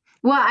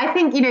 Well, I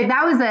think,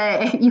 that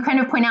was you kind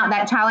of point out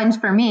that challenge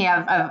for me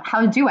of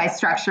how do I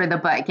structure the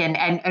book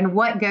and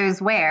what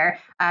goes where,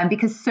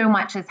 because so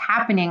much is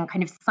happening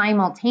kind of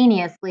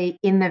simultaneously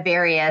in the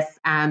various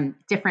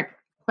different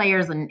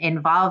players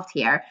involved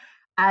here.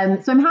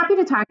 So I'm happy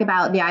to talk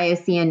about the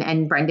IOC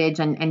and Brundage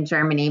and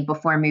Germany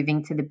before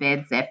moving to the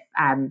bids, if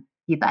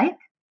you'd like.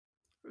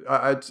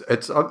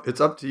 It's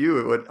up to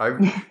you.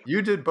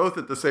 You did both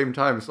at the same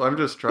time, so I'm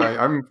just trying.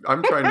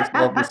 I'm trying to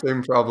solve the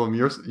same problem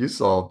you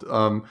solved.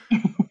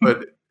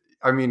 But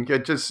I mean,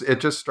 it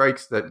just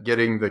strikes that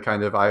getting the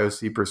kind of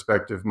IOC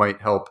perspective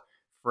might help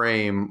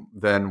frame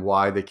then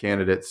why the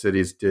candidate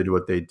cities did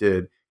what they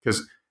did.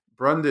 Because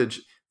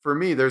Brundage, for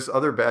me, there's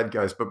other bad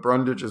guys, but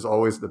Brundage is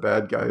always the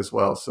bad guy as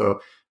well.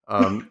 So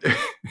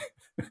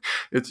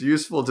it's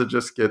useful to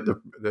just get the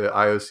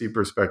IOC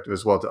perspective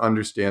as well, to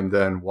understand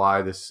then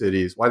why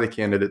the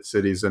candidate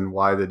cities and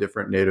why the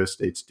different NATO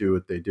states do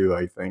what they do,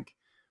 I think.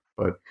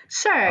 But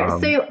sure.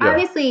 So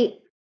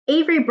obviously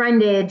Avery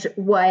Brundage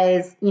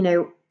was,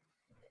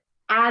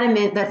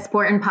 adamant that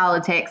sport and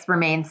politics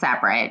remain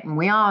separate. And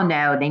we all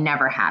know they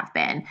never have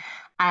been.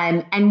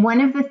 And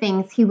one of the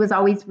things he was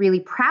always really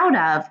proud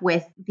of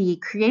with the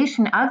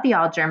creation of the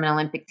all-German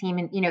Olympic team,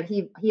 and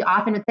he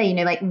often would say,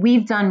 like,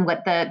 we've done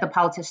what the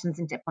politicians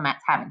and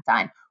diplomats haven't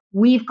done.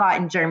 We've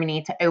gotten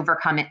Germany to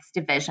overcome its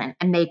division,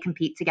 and they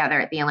compete together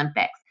at the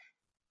Olympics.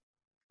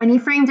 And he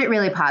framed it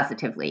really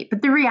positively.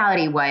 But the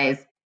reality was,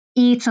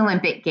 each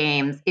Olympic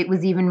Games, it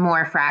was even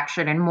more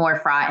fractured and more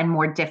fraught and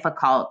more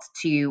difficult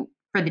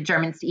for the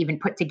Germans to even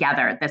put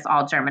together this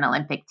all-German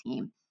Olympic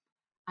team.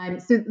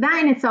 So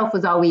that in itself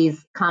was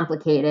always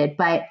complicated,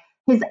 but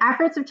his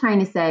efforts of trying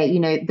to say,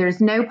 there's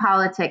no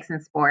politics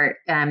in sport.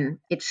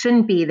 It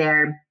shouldn't be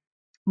there.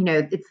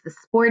 It's the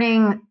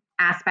sporting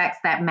aspects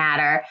that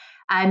matter.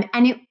 And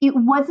it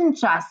wasn't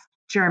just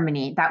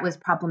Germany that was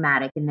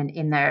problematic in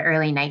the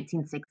early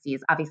 1960s.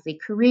 Obviously,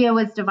 Korea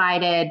was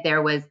divided.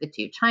 There was the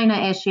two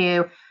China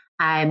issue.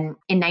 In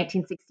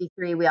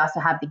 1963, we also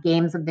have the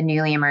Games of the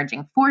Newly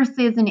Emerging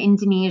Forces in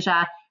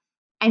Indonesia.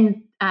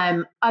 And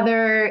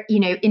other,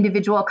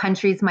 individual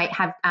countries might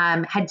have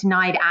had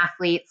denied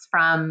athletes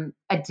from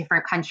a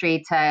different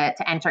country to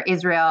enter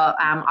Israel,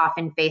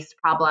 often faced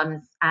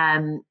problems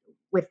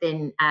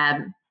within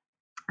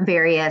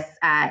various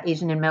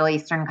Asian and Middle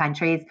Eastern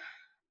countries.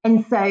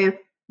 And so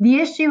the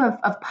issue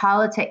of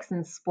politics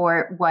and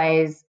sport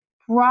was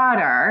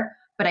broader,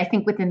 but I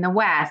think within the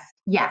West,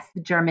 yes,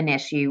 the German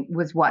issue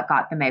was what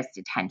got the most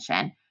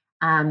attention.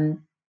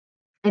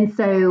 And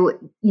so,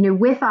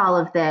 with all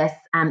of this,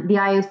 the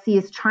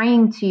IOC is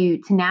trying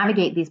to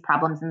navigate these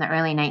problems in the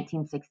early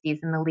 1960s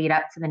and the lead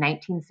up to the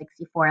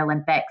 1964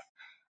 Olympics,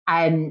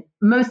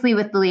 mostly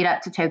with the lead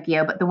up to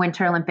Tokyo, but the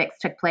Winter Olympics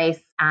took place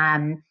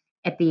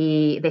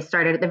they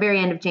started at the very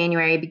end of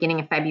January, beginning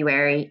of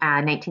February,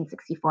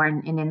 1964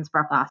 in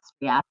Innsbruck,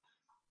 Austria.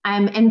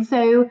 And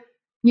so,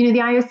 the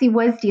IOC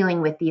was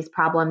dealing with these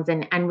problems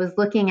and was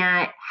looking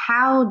at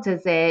how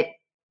does it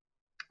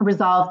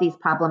resolve these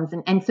problems.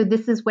 And so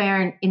this is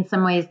where, in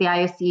some ways, the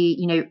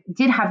IOC,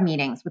 did have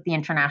meetings with the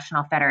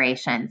international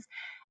federations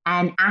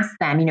and asked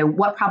them,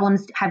 what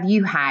problems have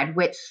you had?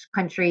 Which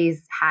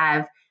countries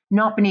have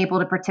not been able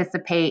to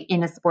participate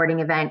in a sporting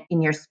event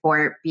in your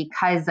sport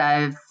because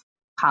of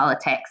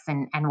politics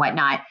and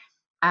whatnot?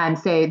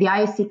 So the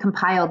IOC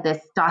compiled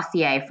this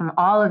dossier from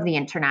all of the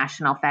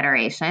international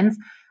federations.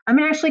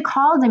 Actually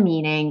called a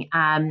meeting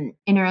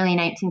in early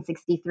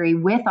 1963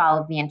 with all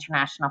of the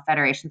international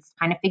federations to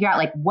kind of figure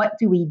out, what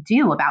do we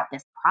do about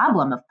this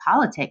problem of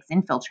politics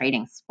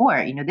infiltrating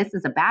sport? This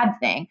is a bad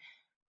thing.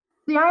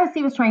 The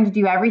IOC was trying to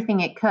do everything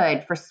it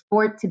could for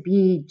sport to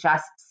be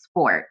just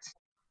sport,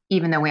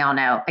 even though we all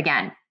know,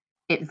 again,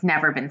 it's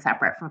never been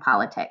separate from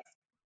politics.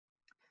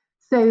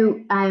 So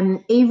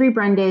Avery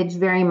Brundage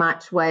very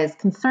much was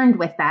concerned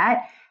with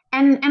that.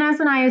 And as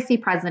an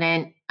IOC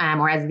president,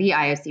 or as the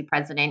IOC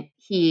president,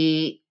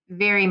 he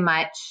very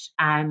much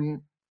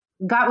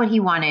got what he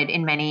wanted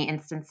in many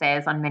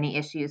instances on many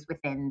issues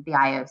within the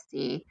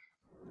IOC.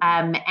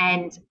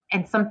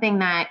 And something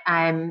that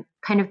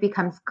kind of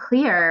becomes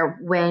clear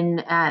when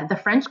the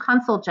French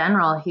consul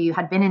general, who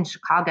had been in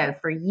Chicago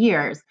for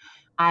years,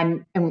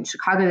 and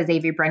Chicago is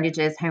Avery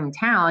Brundage's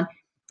hometown,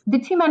 the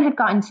two men had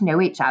gotten to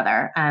know each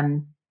other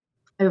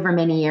over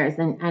many years.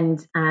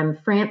 And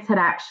France had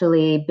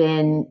actually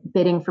been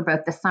bidding for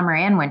both the Summer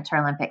and Winter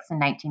Olympics in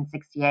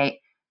 1968.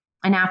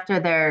 And after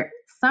their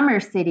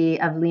summer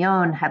city of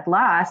Lyon had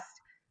lost,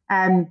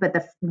 but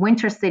the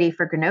winter city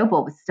for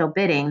Grenoble was still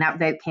bidding, that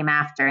vote came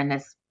after in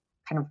this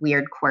kind of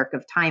weird quirk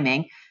of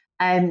timing.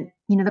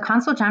 The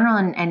consul general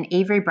and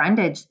Avery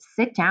Brundage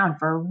sit down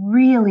for a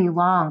really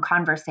long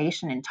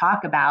conversation and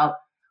talk about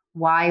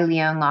why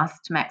Lyon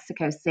lost to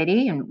Mexico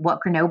City and what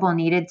Grenoble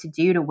needed to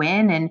do to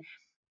win.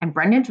 And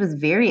Brundage was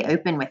very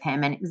open with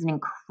him. And it was an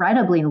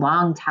incredibly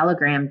long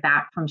telegram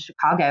back from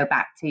Chicago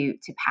back to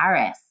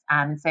Paris.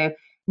 So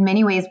in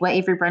many ways, what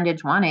Avery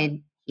Brundage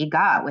wanted, he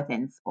got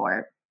within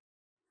sport.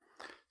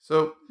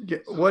 So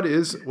what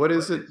is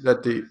it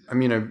that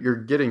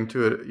you're getting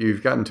to it,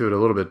 you've gotten to it a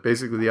little bit.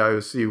 Basically, the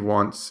IOC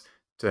wants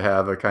to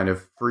have a kind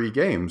of free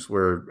games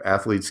where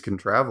athletes can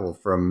travel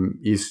from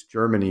East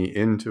Germany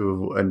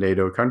into a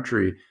NATO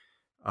country.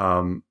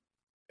 And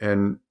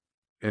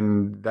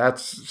and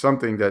that's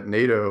something that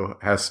NATO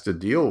has to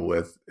deal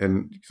with.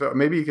 And so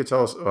maybe you could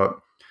tell us a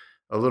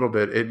little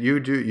bit. You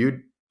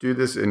do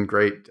this in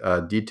great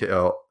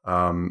detail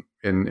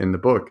in the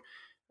book,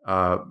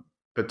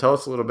 but tell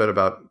us a little bit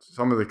about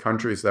some of the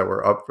countries that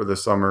were up for the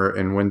summer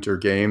and winter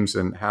games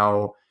and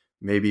how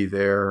maybe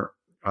their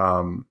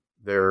kind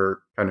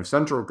of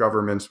central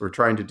governments were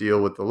trying to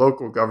deal with the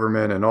local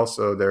government and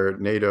also their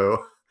NATO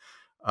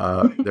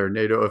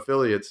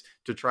affiliates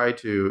to try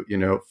to,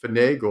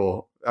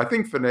 finagle. I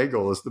think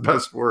finagle is the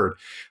best word.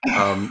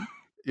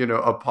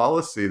 A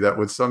policy that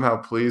would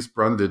somehow please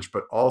Brundage,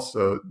 but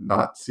also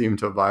not seem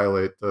to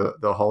violate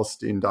the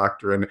Holstein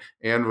Doctrine,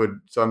 and would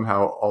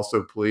somehow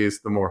also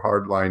please the more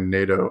hardline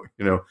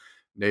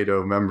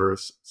NATO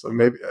members. So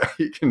maybe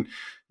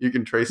you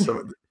can trace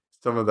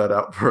some of that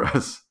out for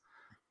us.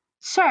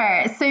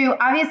 Sure. So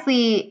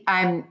obviously,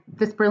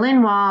 the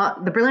Berlin Wall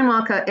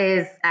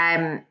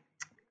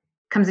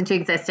comes into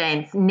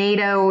existence.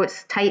 NATO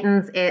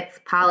tightens its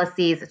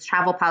policies, its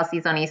travel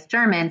policies on East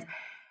Germans.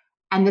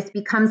 And this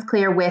becomes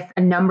clear with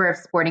a number of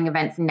sporting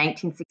events in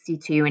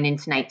 1962 and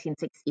into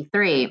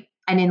 1963.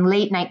 And in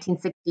late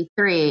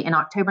 1963, in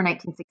October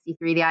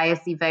 1963, the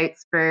IOC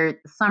votes for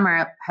the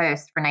summer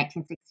host for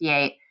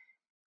 1968.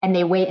 And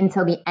they wait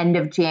until the end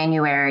of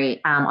January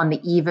on the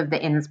eve of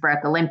the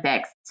Innsbruck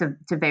Olympics to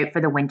vote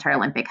for the Winter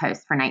Olympic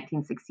host for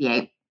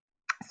 1968.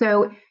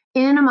 So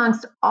in and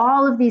amongst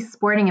all of these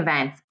sporting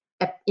events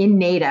in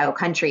NATO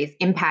countries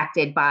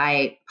impacted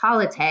by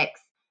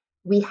politics,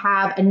 we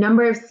have a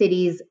number of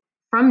cities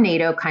from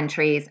NATO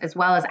countries, as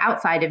well as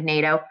outside of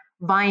NATO,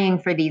 vying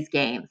for these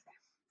games.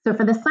 So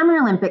for the Summer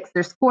Olympics,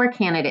 there's 4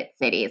 candidate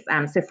cities.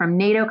 So from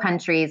NATO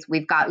countries,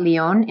 we've got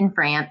Lyon in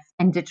France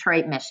and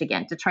Detroit,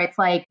 Michigan. Detroit's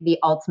like the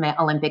ultimate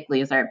Olympic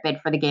loser,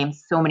 bid for the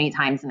games so many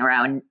times in a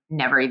row and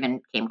never even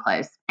came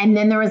close. And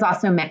then there was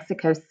also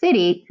Mexico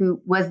City,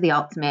 who was the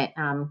ultimate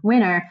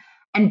winner,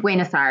 and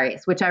Buenos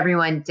Aires, which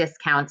everyone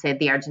discounted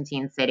the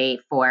Argentine city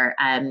for.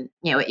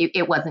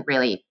 It wasn't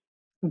really,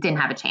 didn't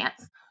have a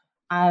chance.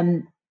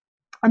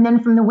 And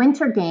then from the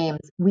Winter Games,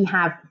 we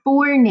have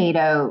 4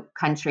 NATO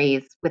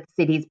countries with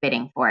cities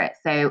bidding for it.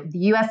 So the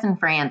US and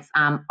France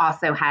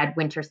also had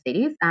winter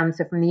cities.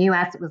 So from the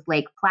US, it was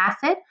Lake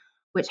Placid,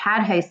 which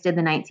had hosted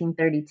the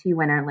 1932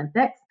 Winter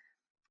Olympics.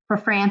 For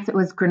France, it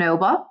was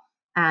Grenoble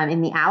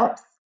in the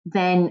Alps.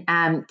 Then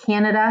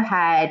Canada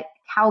had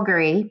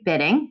Calgary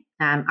bidding.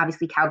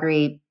 Obviously,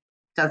 Calgary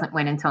doesn't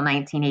win until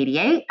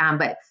 1988,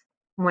 but it's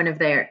one of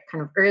their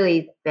kind of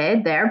early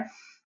bid there.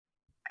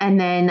 And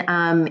then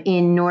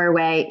in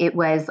Norway, it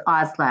was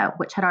Oslo,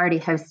 which had already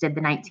hosted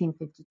the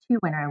 1952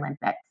 Winter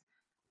Olympics.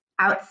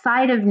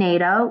 Outside of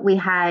NATO, we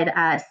had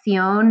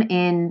Sion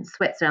in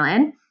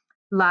Switzerland,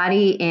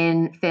 Lahti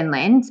in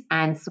Finland,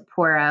 and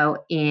Sapporo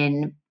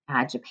in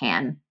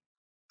Japan.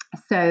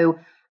 So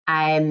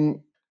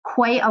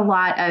quite a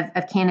lot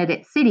of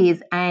candidate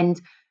cities.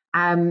 And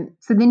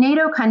so the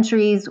NATO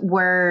countries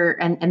were,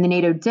 and the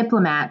NATO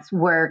diplomats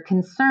were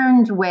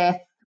concerned with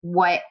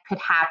what could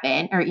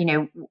happen, or,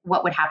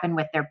 what would happen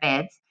with their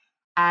bids.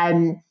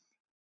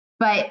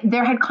 But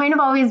there had kind of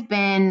always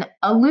been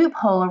a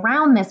loophole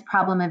around this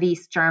problem of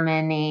East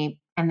Germany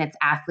and its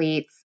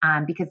athletes,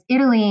 because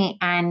Italy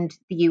and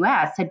the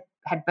US had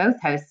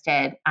both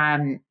hosted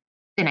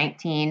the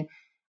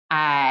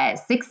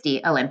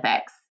 1960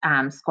 Olympics.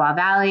 Squaw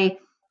Valley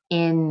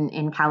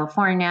in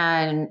California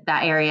and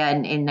that area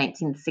in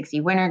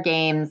 1960 Winter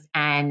Games,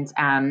 and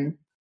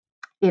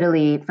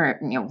Italy for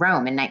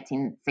Rome in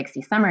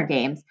 1960 Summer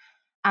Games.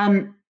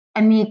 And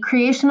the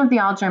creation of the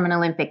All-German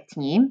Olympic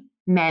team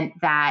meant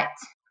that,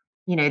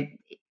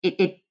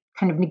 it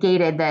kind of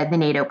negated the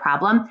NATO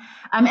problem.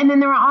 And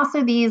then there were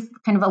also these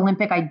kind of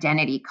Olympic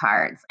identity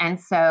cards. And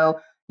so,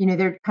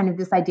 there's kind of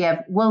this idea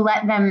of we'll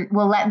let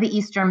the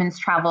East Germans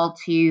travel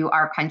to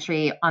our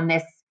country on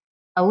this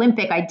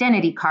Olympic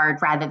identity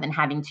card rather than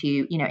having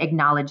to,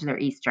 acknowledge their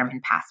East German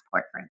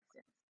passport, for instance.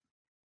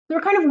 There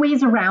are kind of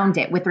ways around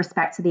it with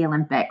respect to the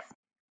Olympics.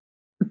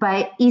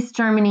 But East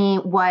Germany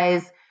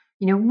was,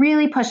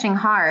 really pushing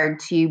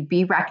hard to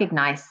be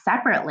recognized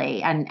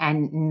separately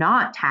and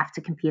not have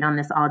to compete on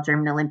this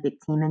all-German Olympic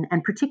team.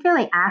 And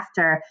particularly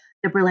after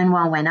the Berlin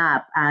Wall went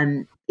up,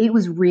 it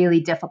was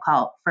really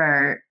difficult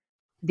for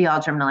the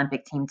all-German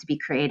Olympic team to be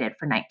created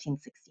for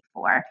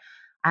 1964.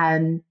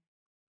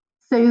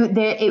 So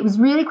it was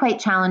really quite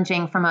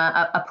challenging from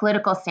a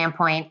political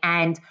standpoint.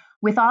 And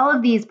with all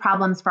of these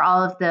problems for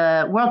all of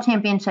the World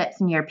Championships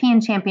and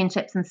European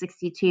Championships in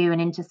 62 and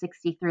into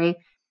 63,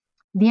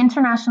 the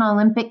International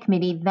Olympic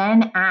Committee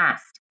then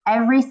asked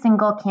every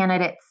single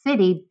candidate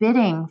city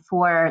bidding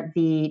for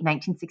the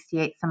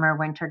 1968 Summer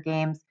Winter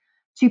Games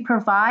to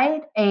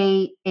provide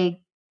a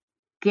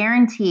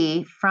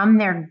guarantee from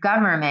their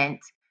government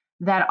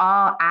that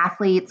all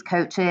athletes,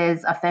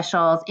 coaches,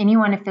 officials,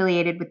 anyone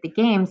affiliated with the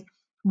games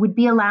would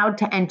be allowed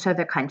to enter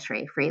the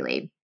country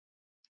freely.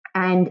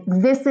 And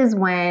this is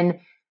when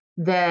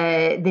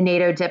the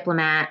NATO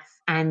diplomats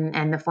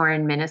and the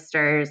foreign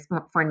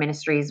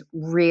ministries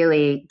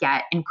really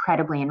get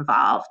incredibly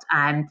involved.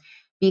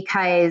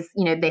 because,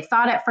 they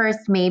thought at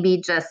first maybe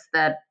just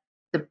the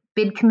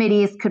bid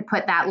committees could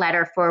put that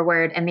letter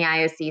forward, and the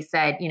IOC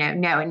said,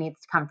 no, it needs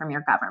to come from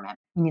your government.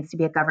 It needs to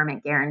be a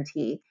government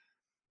guarantee.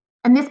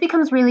 And this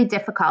becomes really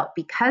difficult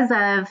because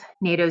of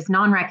NATO's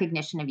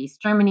non-recognition of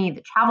East Germany, the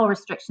travel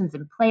restrictions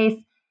in place,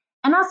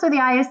 and also the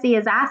IOC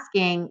is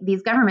asking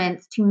these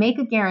governments to make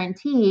a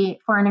guarantee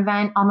for an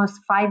event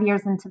almost 5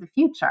 years into the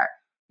future.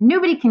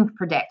 Nobody can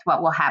predict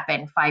what will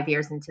happen 5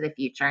 years into the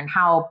future and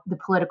how the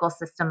political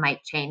system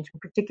might change,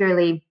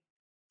 particularly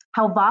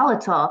how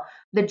volatile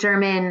the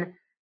German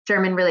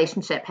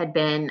relationship had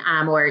been,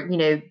 or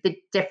the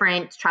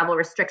different travel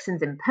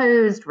restrictions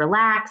imposed,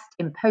 relaxed,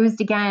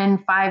 imposed again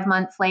 5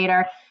 months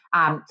later.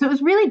 So it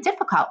was really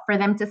difficult for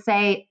them to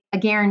say a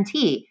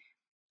guarantee.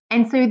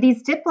 And so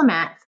these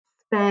diplomats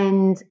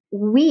spend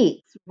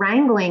weeks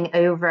wrangling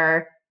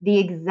over the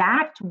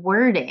exact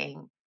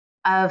wording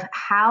of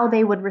how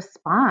they would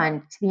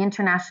respond to the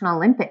International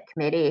Olympic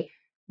Committee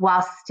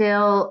while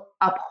still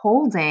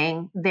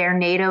upholding their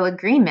NATO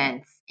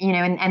agreements.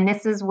 And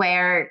this is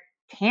where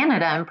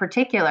Canada in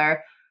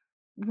particular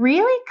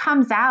really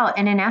comes out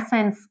and in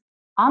essence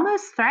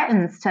almost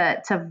threatens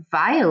to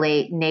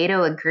violate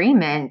NATO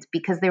agreement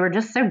because they were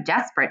just so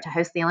desperate to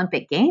host the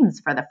Olympic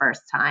Games for the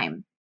first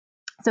time.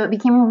 So it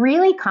became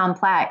really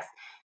complex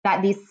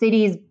that these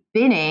cities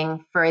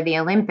bidding for the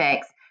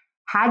Olympics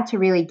had to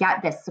really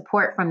get this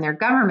support from their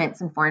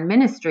governments and foreign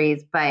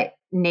ministries, but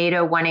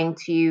NATO wanting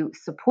to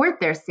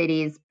support their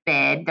cities'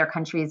 bid, their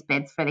country's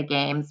bids for the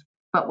games,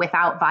 but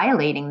without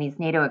violating these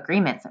NATO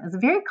agreements. It was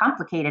very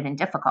complicated and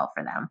difficult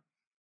for them.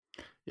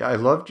 Yeah, I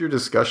loved your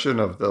discussion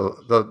of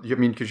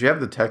because you have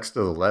the text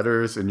of the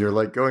letters and you're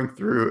like going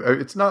through,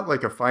 it's not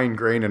like a fine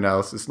grain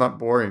analysis, it's not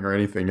boring or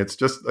anything. It's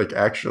just like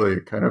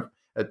actually kind of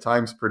at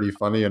times pretty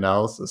funny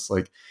analysis.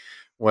 Like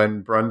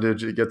when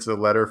Brundage gets a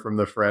letter from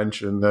the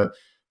French and the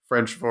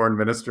French foreign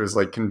minister is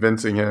like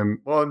convincing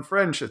him, well, in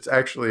French, it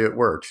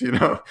works,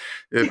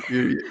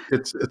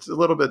 it's a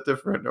little bit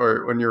different.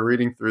 Or when you're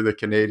reading through the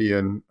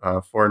Canadian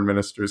foreign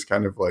minister's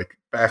kind of like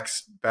back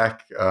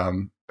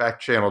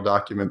channel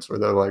documents where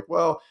they're like,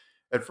 well,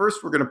 at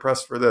first we're going to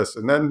press for this.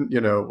 And then,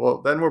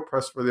 then we'll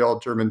press for the all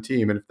German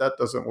team. And if that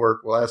doesn't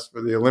work, we'll ask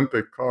for the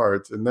Olympic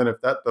cards. And then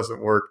if that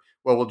doesn't work,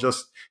 well, we'll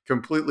just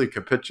completely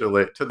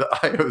capitulate to the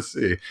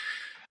IOC.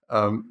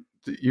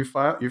 You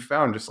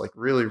found just like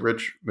really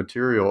rich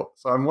material.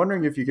 So I'm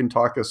wondering if you can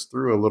talk us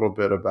through a little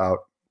bit about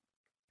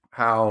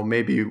how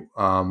maybe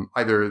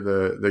either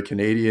the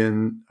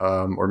Canadian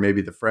or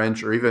maybe the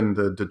French or even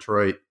the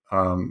Detroit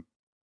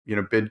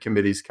bid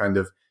committees kind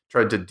of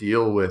tried to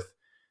deal with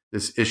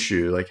this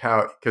issue, like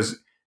how, because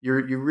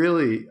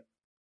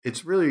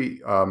it's really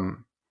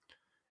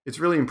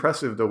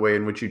impressive the way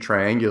in which you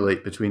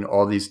triangulate between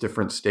all these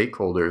different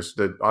stakeholders.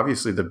 That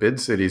obviously the bid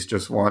cities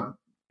just want,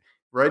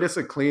 write us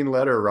a clean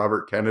letter,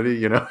 Robert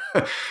Kennedy, and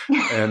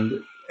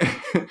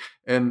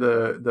and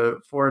the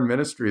foreign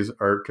ministries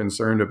are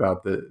concerned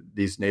about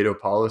these NATO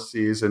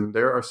policies. And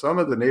there are some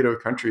of the NATO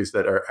countries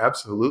that are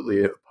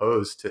absolutely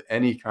opposed to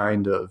any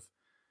kind of,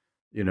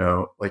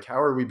 like, how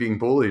are we being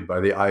bullied by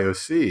the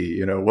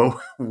IOC?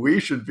 Well,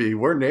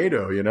 we're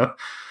NATO,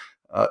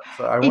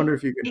 So I wonder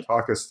if you can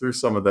talk us through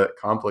some of the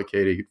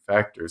complicated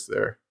factors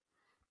there.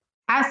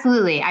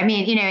 Absolutely. I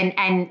mean,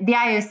 and the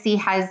IOC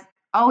has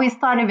always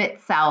thought of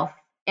itself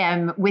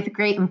with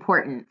great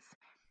importance,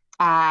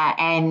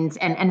 and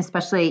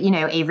especially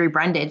Avery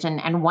Brundage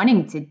and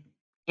wanting to,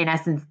 in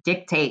essence,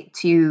 dictate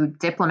to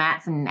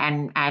diplomats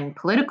and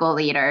political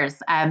leaders.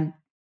 I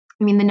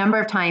mean, the number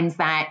of times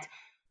that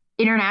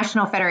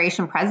international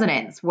federation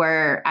presidents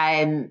were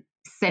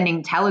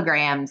sending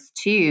telegrams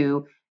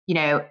to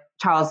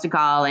Charles de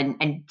Gaulle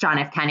and John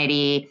F.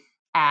 Kennedy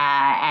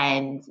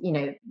and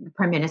the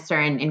Prime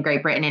Minister in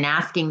Great Britain and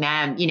asking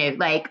them,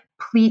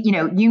 please,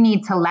 you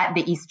need to let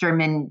the East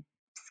German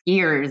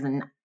skiers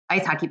and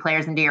ice hockey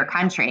players into your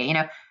country.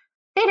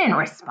 They didn't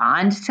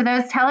respond to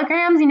those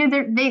telegrams.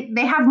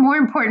 They have more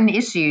important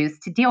issues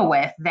to deal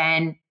with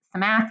than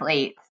some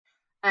athletes.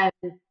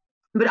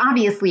 But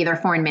obviously their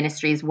foreign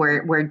ministries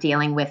were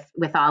dealing with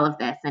all of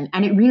this. And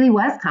it really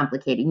was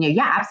complicated.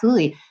 Yeah,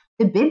 absolutely.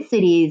 The bid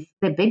cities,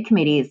 the bid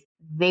committees,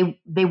 they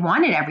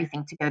wanted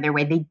everything to go their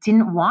way. They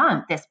didn't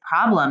want this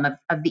problem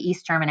of the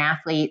East German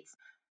athletes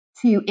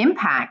to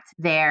impact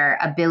their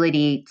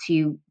ability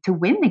to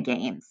win the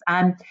games.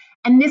 And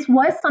this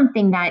was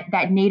something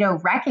that NATO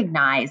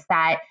recognized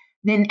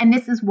and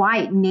this is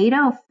why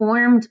NATO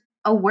formed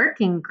a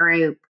working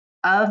group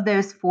of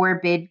those 4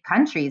 bid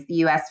countries, the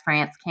US,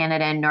 France,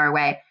 Canada, and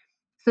Norway,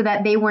 so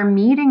that they were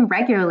meeting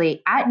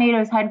regularly at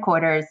NATO's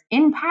headquarters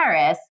in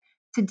Paris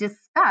to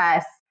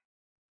discuss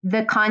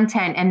the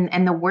content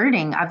and the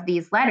wording of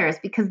these letters,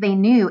 because they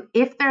knew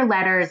if their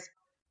letters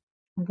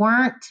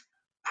weren't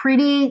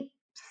pretty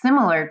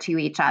similar to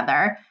each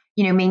other,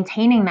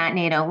 maintaining that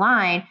NATO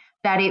line,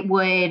 that it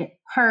would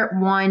hurt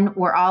one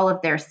or all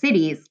of their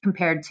cities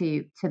compared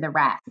to the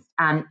rest.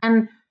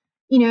 And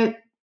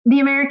the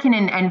American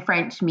and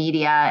French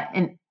media,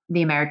 and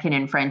the American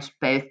and French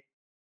both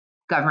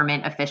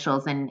government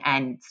officials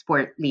and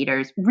sport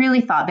leaders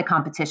really thought the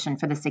competition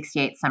for the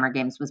 68 Summer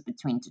Games was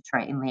between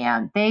Detroit and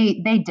Lyon.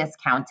 They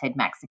discounted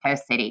Mexico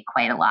City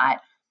quite a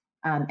lot,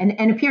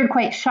 and appeared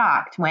quite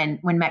shocked when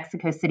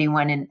Mexico City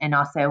won, and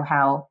also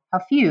how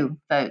few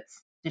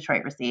votes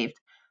Detroit received.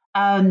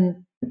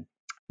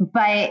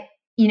 But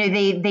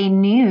they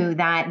knew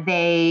that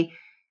they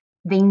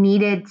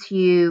needed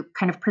to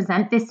kind of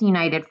present this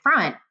united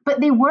front, but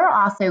they were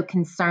also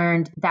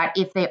concerned that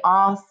if they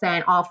all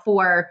sent all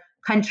 4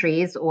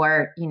 countries,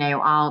 or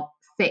all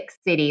 6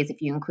 cities,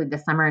 if you include the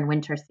summer and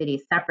winter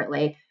cities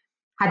separately,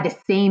 had the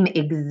same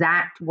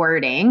exact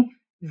wording,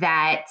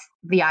 that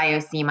the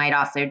IOC might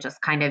also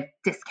just kind of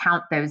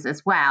discount those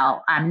as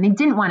well. They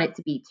didn't want it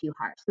to be too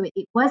harsh. So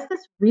it was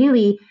this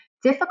really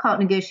difficult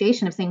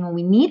negotiation of saying, well,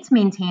 we need to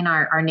maintain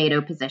our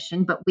NATO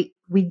position, but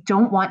we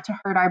don't want to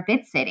hurt our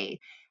bid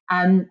city.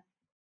 And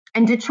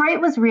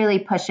Detroit was really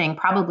pushing,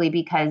 probably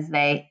because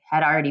they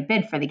had already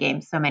bid for the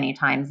game so many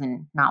times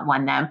and not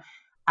won them,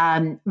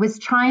 was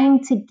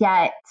trying to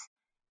get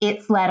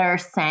its letter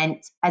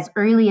sent as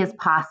early as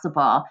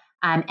possible,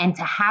 and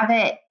to have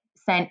it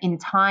sent in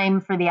time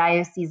for the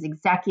IOC's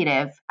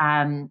executive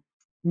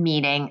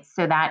meeting,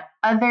 so that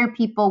other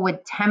people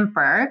would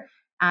temper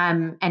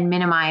and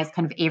minimize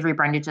kind of Avery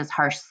Brundage's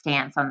harsh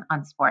stance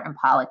on sport and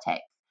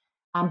politics.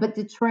 But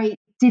Detroit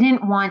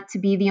didn't want to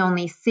be the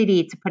only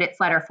city to put its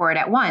letter forward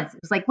at once. It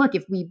was like, look,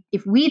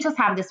 if we just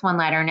have this one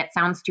letter and it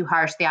sounds too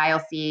harsh, the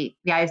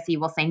IOC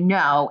will say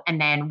no,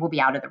 and then we'll be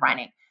out of the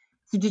running.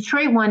 So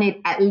Detroit wanted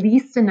at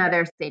least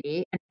another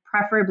city, and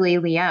preferably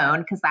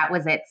Lyon, because that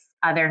was its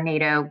other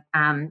NATO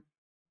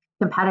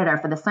competitor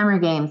for the Summer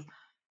Games,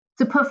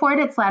 to put forward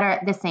its letter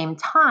at the same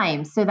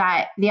time, so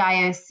that the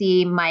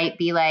IOC might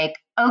be like,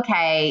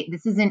 okay,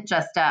 this isn't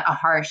just a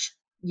harsh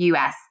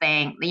U.S.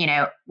 thing,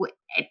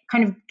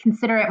 kind of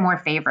consider it more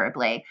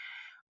favorably.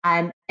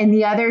 And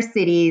the other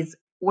cities,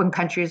 when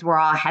countries were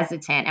all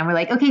hesitant, and we're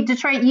like, okay,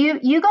 Detroit,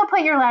 you go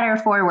put your letter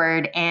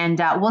forward, and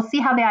we'll see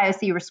how the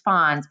IOC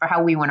responds for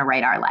how we want to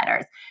write our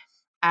letters.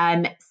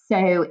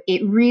 So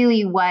it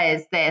really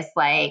was this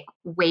like,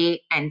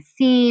 wait and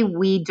see.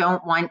 We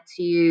don't want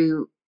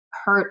to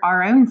hurt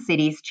our own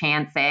city's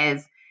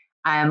chances.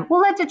 We'll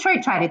let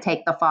Detroit try to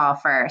take the fall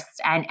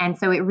first. And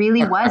so it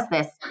really was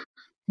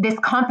this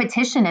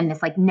competition and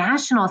this like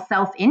national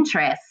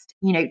self-interest,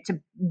 to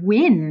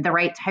win the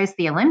right to host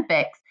the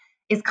Olympics,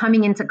 is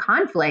coming into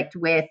conflict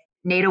with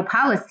NATO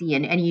policy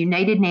and a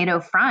united NATO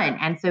front.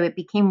 And so it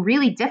became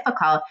really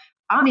difficult.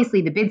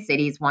 Obviously, the bid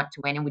cities want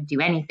to win and would do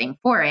anything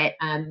for it,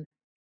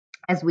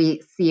 as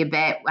we see a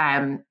bit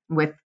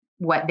with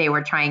what they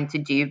were trying to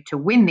do to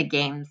win the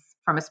games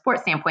from a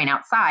sports standpoint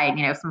outside,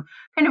 some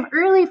kind of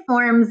early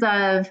forms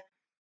of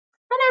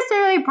not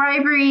necessarily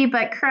bribery,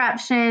 but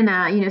corruption,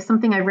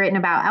 something I've written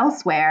about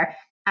elsewhere.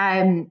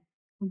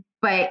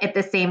 But at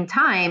the same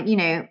time,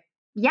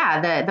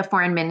 the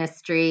foreign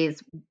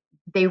ministries,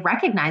 they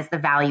recognized the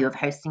value of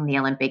hosting the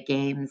Olympic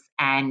Games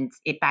and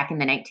it back in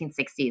the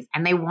 1960s,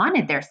 and they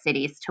wanted their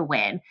cities to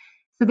win.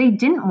 So they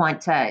didn't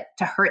want to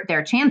hurt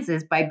their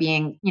chances by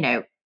being,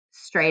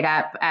 straight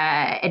up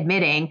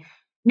admitting,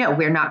 no,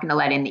 we're not going to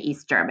let in the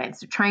East Germans.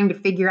 So trying to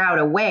figure out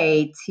a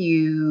way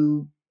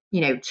to,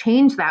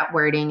 change that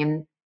wording.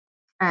 And,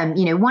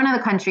 one of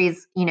the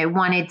countries,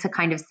 wanted to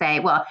kind of say,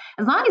 well,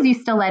 as long as you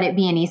still let it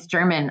be an East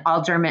German,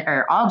 all German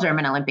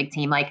Olympic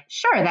team, like,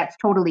 sure, that's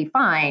totally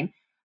fine.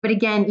 But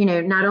again,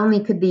 not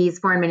only could these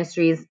foreign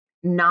ministries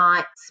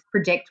not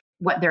predict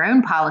what their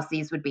own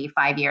policies would be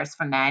 5 years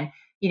from then,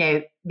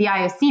 the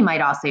IOC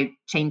might also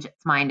change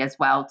its mind as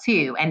well,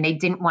 too. And they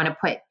didn't want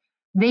to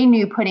they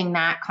knew putting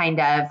that kind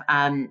of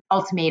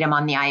ultimatum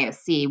on the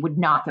IOC would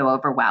not go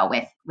over well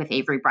with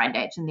Avery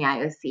Brundage and the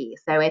IOC.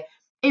 So it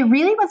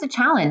really was a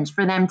challenge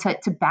for them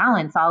to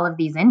balance all of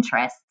these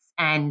interests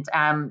and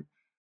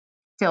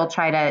still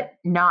try to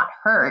not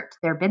hurt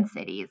their bid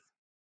cities.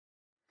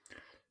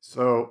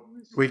 So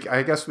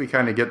I guess we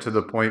kind of get to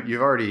the point.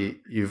 You've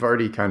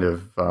already kind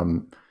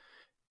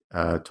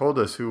of told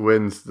us who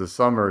wins the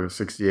summer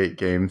 68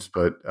 games,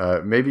 but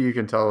maybe you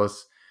can tell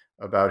us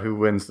about who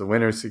wins the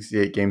winter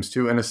 68 games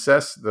too, and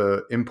assess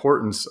the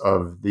importance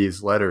of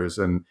these letters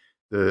and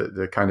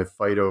the kind of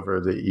fight over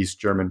the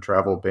East German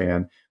travel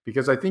ban,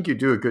 because I think you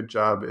do a good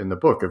job in the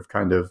book of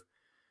kind of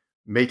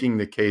making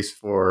the case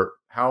for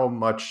how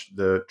much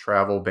the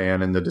travel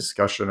ban and the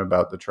discussion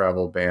about the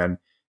travel ban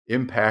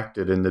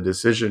impacted in the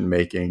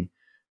decision-making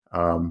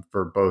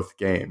for both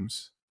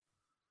games.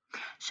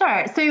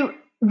 Sure. So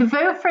the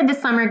vote for the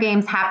Summer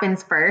Games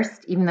happens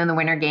first, even though the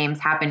Winter Games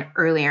happen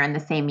earlier in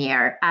the same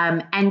year.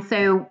 And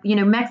so,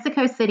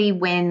 Mexico City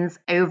wins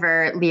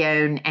over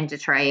Lyon and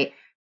Detroit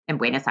and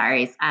Buenos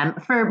Aires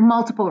for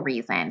multiple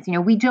reasons.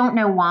 We don't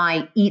know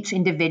why each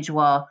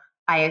individual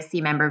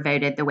IOC member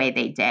voted the way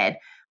they did.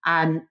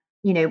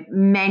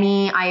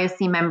 Many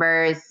IOC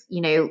members,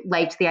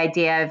 liked the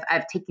idea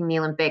of taking the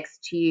Olympics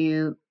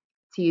to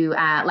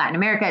Latin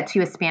America,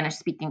 to a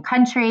Spanish-speaking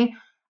country.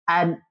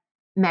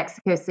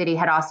 Mexico City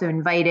had also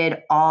invited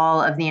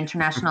all of the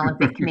International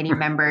Olympic Committee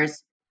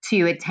members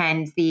to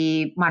attend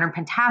the Modern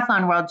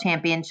Pentathlon World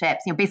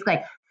Championships.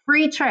 Basically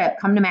free trip,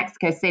 come to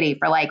Mexico City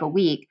for like a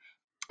week.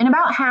 And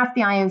about half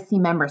the IOC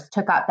members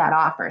took up that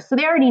offer. So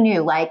they already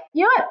knew, like,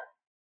 you know what?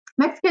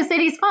 Mexico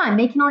City's fun.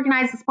 They can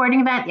organize a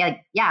sporting event.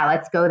 Yeah,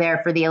 let's go there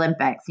for the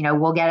Olympics.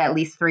 We'll get at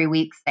least 3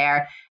 weeks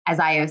there as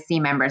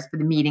IOC members for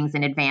the meetings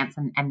in advance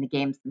and the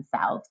games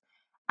themselves.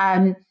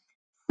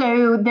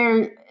 So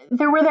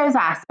there were those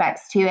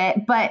aspects to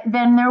it, but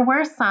then there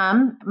were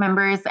some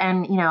members,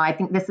 and I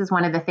think this is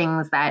one of the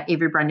things that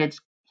Avery Brundage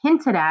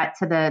hinted at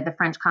to the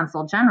French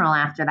Consul General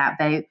after that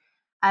vote,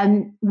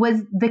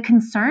 was the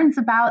concerns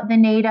about the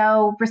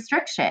NATO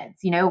restrictions,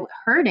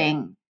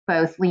 hurting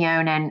both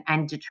Lyon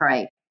and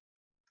Detroit.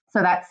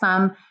 So that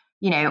some,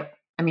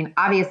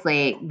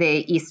 obviously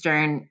the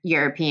Eastern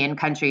European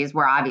countries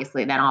were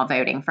obviously then all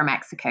voting for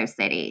Mexico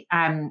City.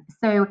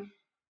 So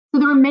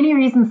there were many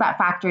reasons that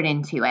factored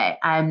into it.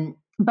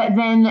 But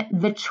then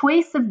the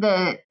choice of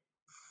the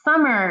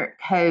summer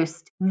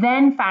host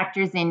then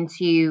factors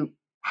into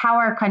how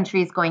our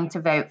country is going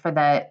to vote for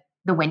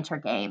the Winter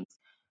Games.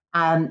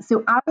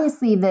 So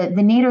obviously the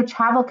NATO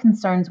travel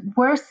concerns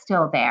were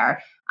still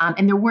there,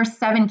 and there were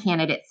 7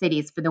 candidate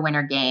cities for the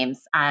Winter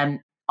Games.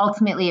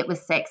 Ultimately, it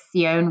was 6.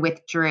 Sion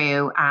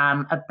withdrew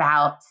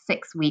about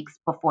 6 weeks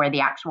before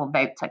the actual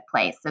vote took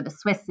place. So the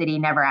Swiss city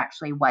never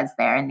actually was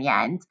there in the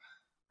end.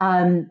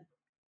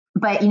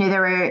 But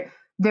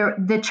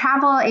the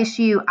travel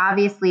issue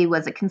obviously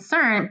was a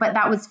concern, but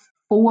that was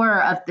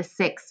 4 of the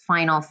 6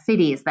 final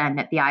cities then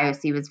that the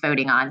IOC was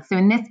voting on. So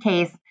in this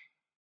case,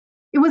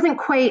 it wasn't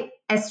quite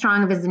as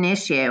strong of as an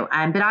issue.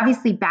 But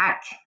obviously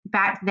back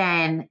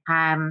then,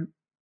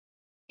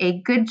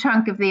 a good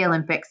chunk of the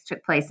Olympics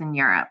took place in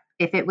Europe.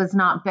 If it was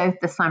not both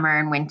the summer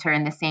and winter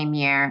in the same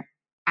year,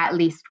 at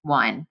least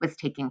one was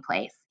taking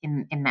place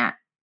in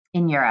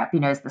Europe,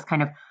 as this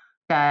kind of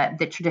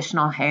the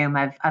traditional home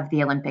of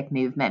the Olympic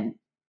movement.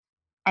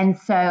 And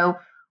so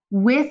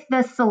with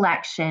the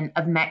selection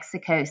of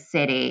Mexico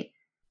City,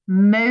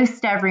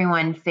 most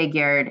everyone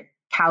figured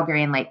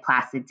Calgary and Lake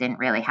Placid didn't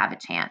really have a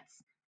chance.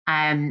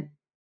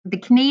 The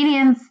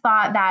Canadians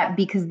thought that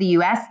because the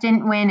U.S.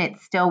 didn't win, it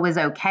still was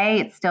okay.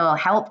 It still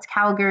helped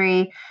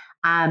Calgary.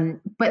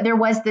 But there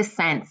was this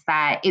sense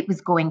that it was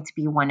going to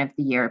be one of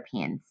the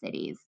European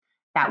cities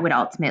that would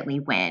ultimately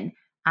win.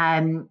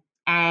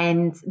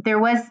 And there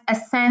was a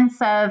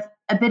sense of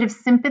a bit of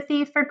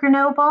sympathy for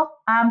Grenoble,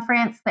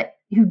 France,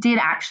 who did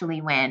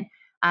actually win.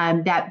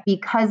 That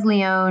because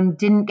Lyon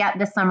didn't get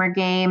the summer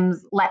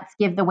games, let's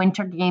give the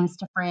winter games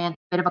to France,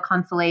 a bit of a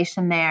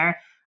consolation there.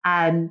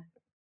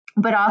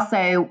 But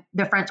also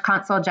the French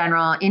Consul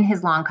General, in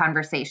his long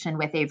conversation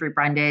with Avery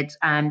Brundage,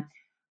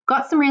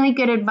 got some really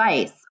good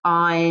advice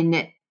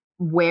on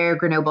where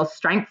Grenoble's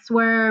strengths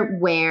were,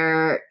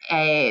 where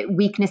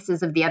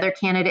weaknesses of the other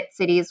candidate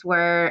cities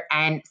were,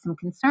 and some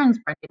concerns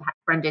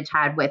Brundage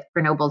had with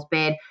Grenoble's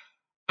bid.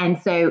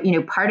 And so,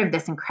 part of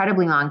this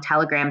incredibly long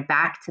telegram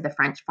back to the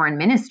French Foreign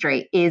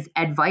Ministry is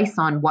advice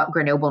on what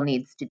Grenoble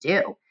needs to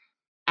do.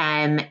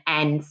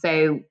 And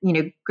so,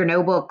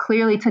 Grenoble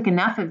clearly took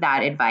enough of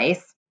that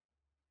advice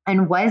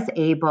and was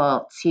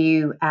able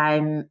to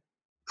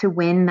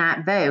win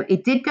that vote.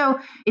 It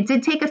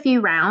did take a few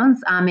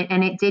rounds,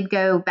 and it did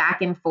go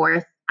back and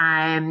forth.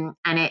 And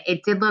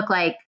it did look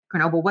like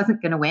Grenoble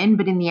wasn't going to win,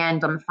 but in the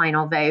end, on the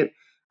final vote,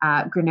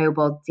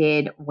 Grenoble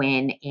did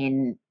win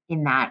in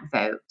that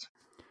vote.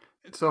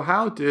 So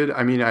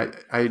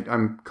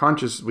I'm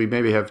conscious we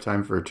maybe have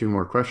time for 2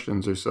 more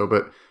questions or so,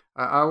 but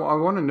I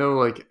want to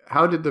know,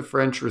 how did the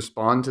French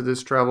respond to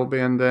this travel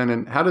ban then?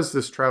 And how does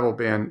this travel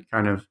ban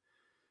kind of,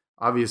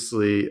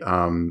 obviously,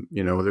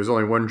 there's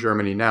only one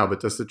Germany now,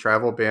 but does the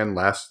travel ban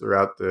last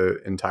throughout the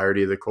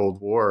entirety of the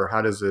Cold War, or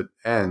how does it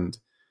end?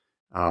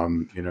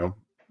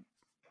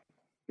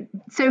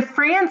 So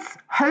France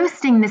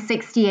hosting the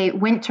 1968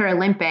 Winter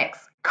Olympics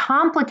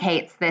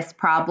complicates this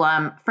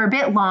problem for a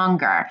bit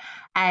longer.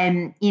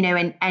 And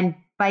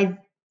by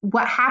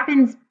what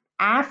happens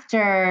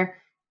after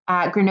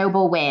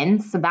Grenoble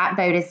wins, so that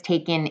vote is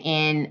taken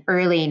in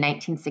early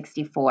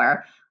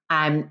 1964,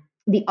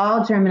 the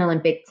all-German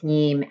Olympic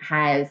team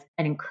has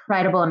an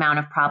incredible amount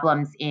of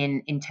problems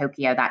in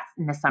Tokyo. That's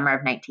in the summer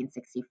of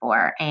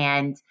 1964.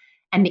 And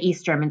the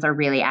East Germans are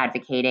really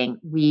advocating,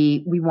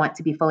 we want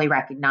to be fully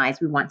recognized.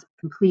 We want to be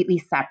completely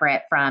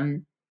separate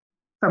from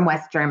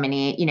West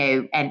Germany,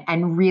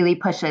 and really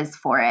pushes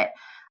for it.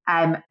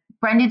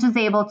 Brundage is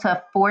able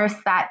to force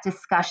that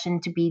discussion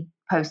to be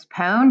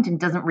postponed and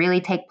doesn't really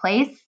take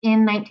place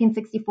in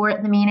 1964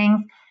 at the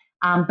meetings.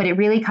 But it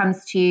really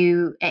comes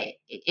to a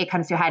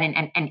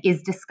head and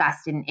is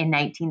discussed in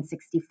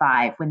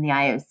 1965 when the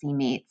IOC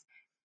meets.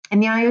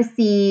 And the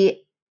IOC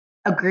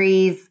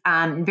agrees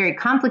very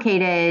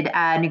complicated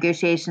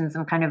negotiations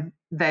and kind of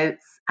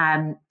votes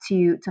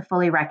to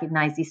fully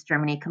recognize East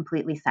Germany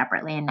completely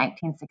separately in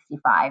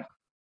 1965.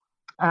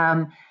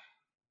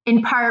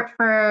 In part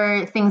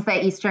for things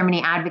that East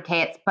Germany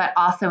advocates, but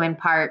also in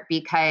part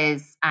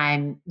because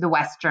the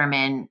West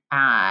German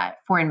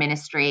Foreign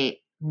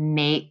Ministry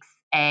makes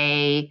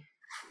a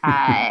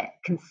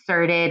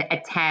concerted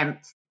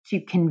attempt to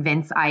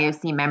convince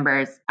IOC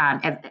members,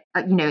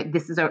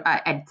 this is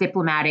a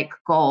diplomatic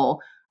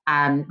goal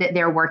that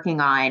they're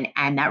working on,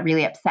 and that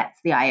really upsets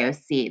the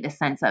IOC, the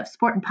sense of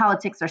sport and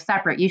politics are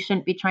separate. You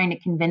shouldn't be trying to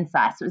convince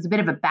us. It was a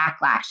bit of a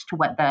backlash to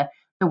what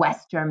the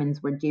West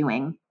Germans were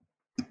doing,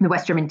 the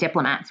West German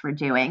diplomats were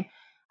doing.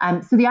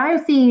 So the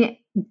IOC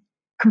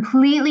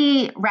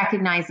completely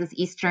recognizes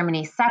East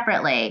Germany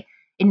separately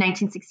in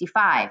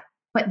 1965.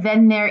 But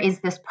then there is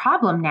this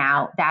problem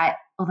now that,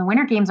 the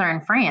Winter Games are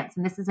in France,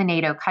 and this is a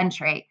NATO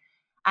country.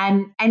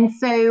 And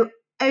so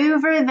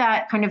over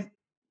that kind of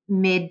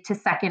mid to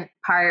second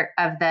part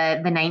of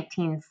the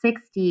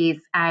 1960s,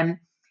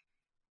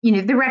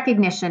 the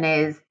recognition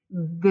is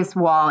this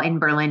wall in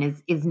Berlin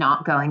is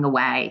not going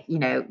away.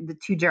 The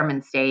two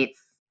German states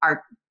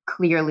are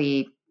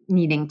clearly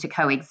needing to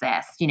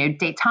coexist.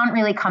 Détente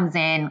really comes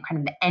in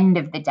kind of the end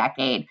of the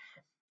decade.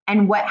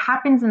 And what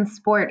happens in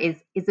sport is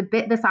a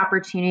bit this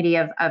opportunity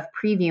of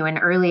preview, an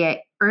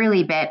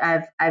early bit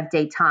of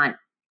détente.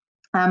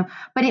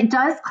 But it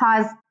does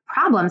cause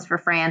problems for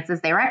France, as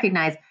they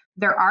recognize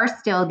there are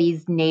still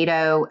these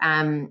NATO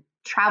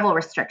travel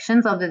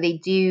restrictions, although they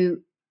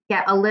do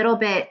get a little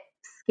bit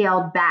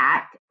scaled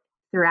back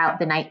throughout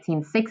the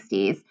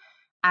 1960s.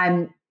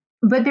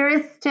 But there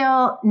is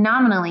still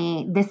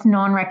nominally this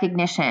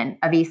non-recognition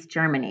of East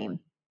Germany.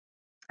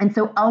 And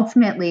so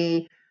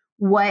ultimately,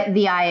 what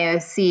the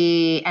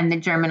IOC and the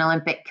German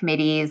Olympic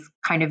committees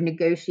kind of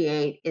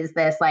negotiate is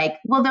this,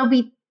 there'll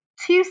be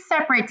two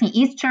separate teams.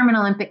 East German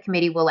Olympic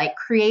Committee will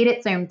create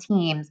its own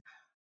teams,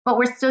 but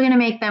we're still going to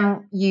make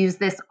them use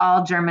this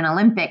all German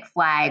Olympic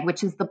flag,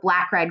 which is the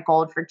black, red,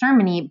 gold for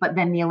Germany, but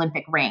then the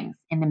Olympic rings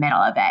in the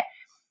middle of it.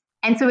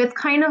 And so it's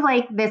kind of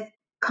like this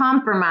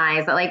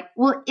compromise that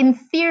in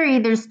theory,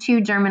 there's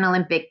two German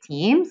Olympic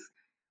teams,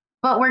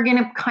 but we're going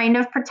to kind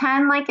of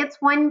pretend like it's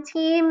one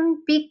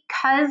team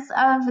because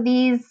of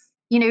these,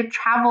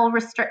 travel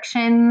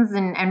restrictions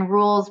and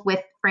rules with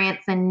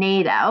France and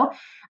NATO.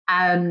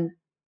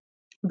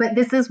 But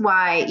this is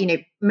why,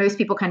 most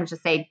people kind of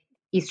just say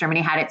East Germany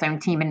had its own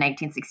team in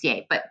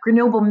 1968. But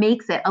Grenoble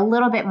makes it a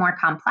little bit more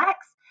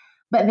complex.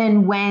 But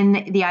then when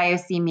the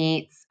IOC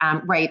meets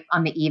right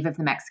on the eve of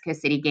the Mexico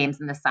City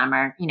Games in the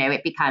summer,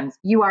 it becomes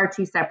you are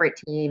two separate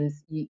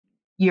teams.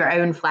 Your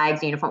own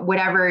flags, uniform,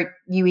 whatever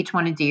you each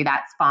want to do,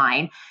 that's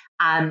fine.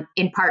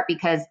 In part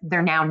because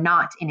they're now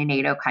not in a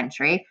NATO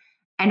country,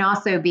 and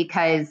also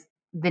because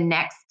the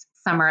next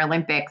Summer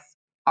Olympics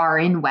are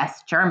in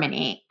West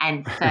Germany.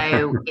 And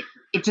so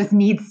it just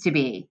needs to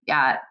be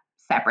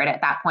separate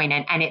at that point.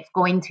 And it's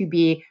going to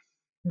be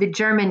the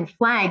German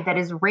flag that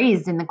is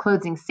raised in the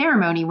closing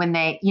ceremony when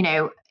they,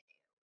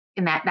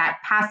 in that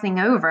passing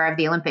over of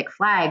the Olympic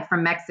flag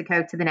from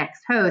Mexico to the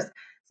next host.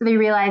 So they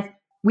realize,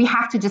 we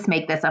have to just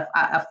make this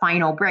a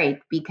final break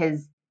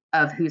because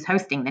of who's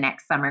hosting the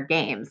next Summer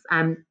Games.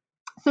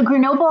 So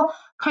Grenoble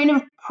kind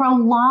of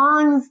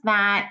prolongs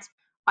that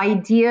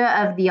idea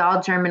of the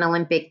all-German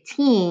Olympic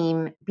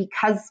team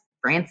because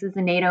France is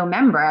a NATO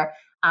member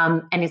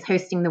and is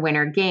hosting the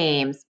Winter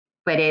Games,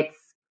 but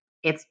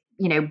it's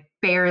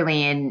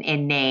barely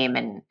in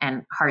name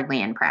and hardly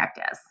in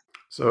practice.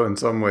 So in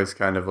some ways,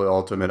 kind of the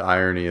ultimate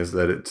irony is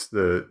that it's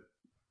the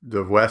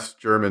West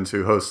Germans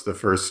who host the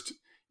first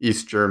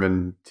East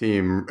German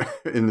team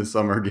in the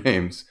Summer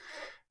Games.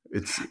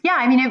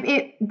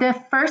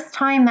 The first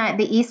time that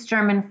the East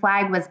German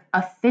flag was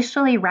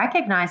officially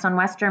recognized on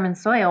West German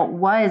soil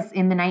was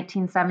in the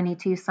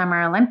 1972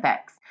 Summer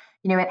Olympics.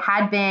 It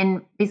had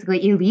been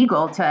basically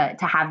illegal to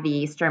have the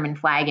East German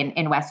flag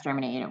in West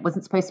Germany, and it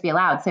wasn't supposed to be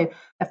allowed. So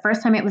the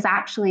first time it was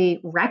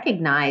actually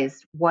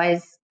recognized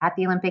was at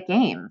the Olympic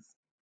Games.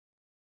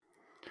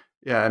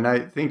 Yeah, and I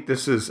think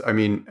this is,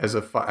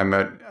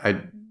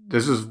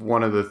 this is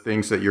one of the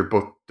things that your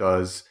book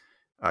does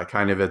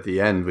kind of at the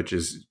end, which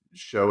is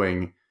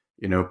showing,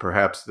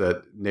 perhaps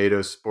that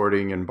NATO's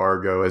sporting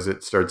embargo as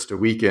it starts to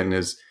weaken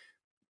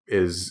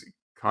is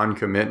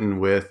concomitant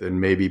with and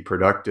maybe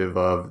productive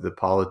of the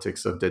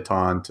politics of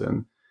détente.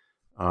 And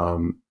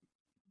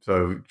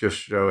so just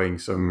showing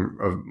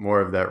some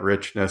more of that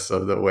richness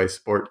of the way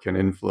sport can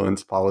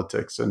influence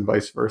politics and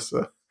vice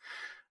versa.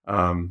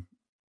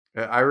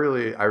 I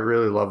really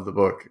love the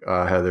book,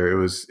 Heather. It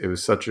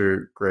was such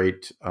a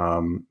great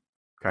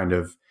kind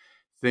of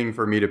thing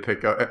for me to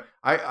pick up.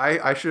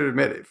 I should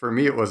admit, for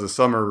me, it was a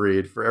summer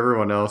read. For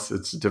everyone else,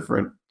 it's a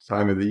different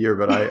time of the year,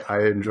 but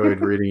I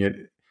enjoyed reading it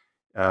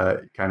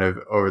kind of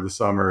over the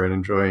summer and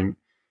enjoying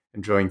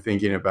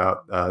thinking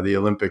about the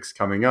Olympics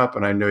coming up.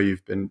 And I know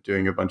you've been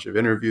doing a bunch of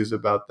interviews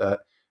about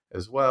that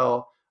as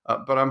well.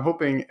 But I'm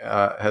hoping,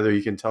 Heather,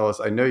 you can tell us,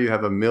 I know you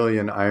have a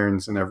million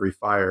irons in every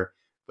fire,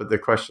 but the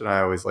question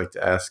I always like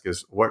to ask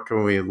is, what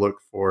can we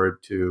look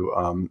forward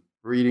to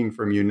reading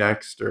from you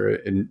next, or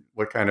in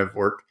what kind of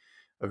work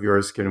of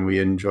yours can we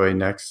enjoy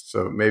next?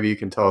 So maybe you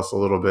can tell us a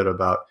little bit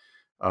about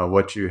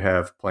what you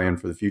have planned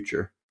for the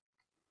future.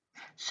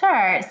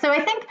 Sure. So I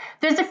think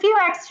there's a few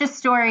extra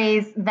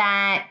stories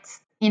that,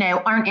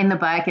 aren't in the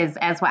book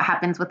as what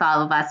happens with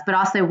all of us, but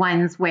also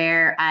ones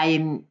where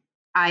I'm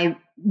I'm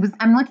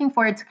looking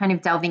forward to kind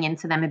of delving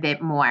into them a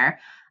bit more.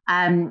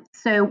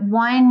 So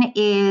one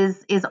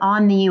is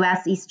on the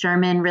U.S. East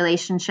German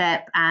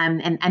relationship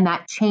and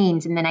that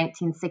change in the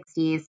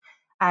 1960s,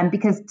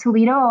 because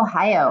Toledo,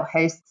 Ohio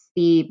hosts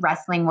the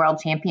Wrestling World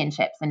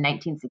Championships in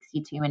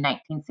 1962 and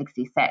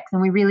 1966,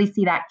 and we really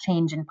see that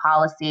change in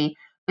policy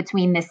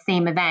between this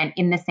same event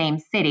in the same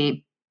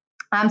city.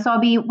 So I'll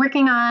be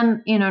working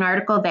on an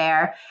article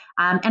there,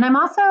 and I'm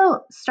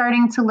also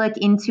starting to look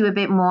into a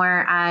bit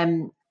more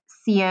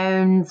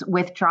Sion's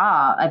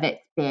withdrawal of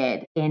its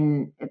bid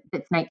in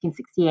its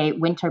 1968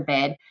 winter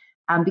bid,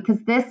 because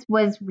this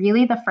was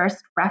really the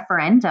first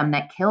referendum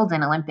that killed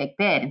an Olympic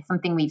bid, and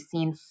something we've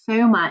seen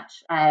so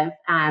much of,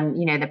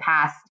 the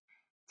past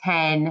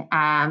 10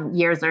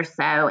 years or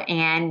so.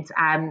 And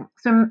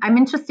so I'm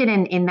interested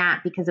in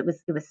that because it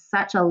was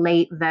such a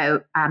late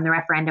vote. The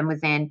referendum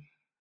was in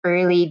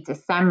early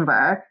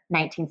December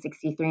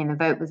 1963, and the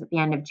vote was at the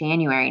end of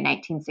January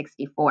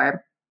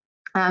 1964.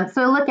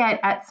 So look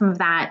at some of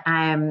that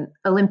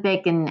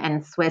Olympic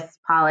and Swiss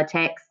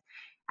politics.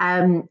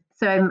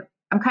 So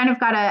I'm kind of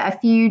got a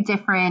few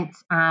different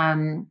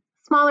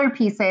smaller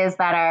pieces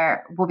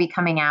that will be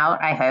coming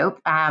out, I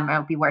hope,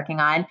 I'll be working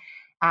on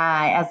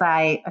as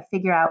I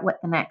figure out what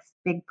the next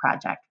big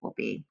project will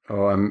be.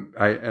 Oh,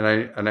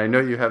 I know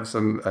you have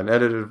an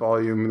edited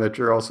volume that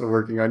you're also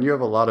working on. You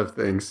have a lot of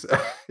things.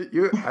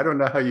 I don't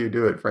know how you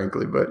do it,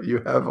 frankly, but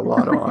you have a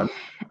lot on.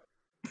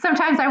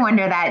 Sometimes I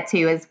wonder that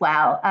too, as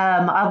well.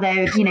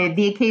 Although,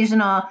 the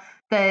occasional,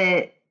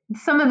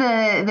 some of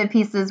the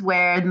pieces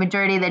where the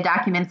majority of the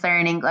documents are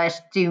in English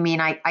do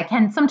mean I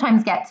can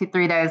sometimes get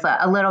through those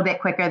a little bit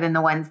quicker than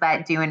the ones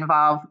that do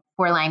involve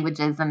 4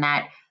 languages, and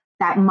that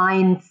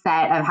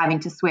mindset of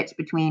having to switch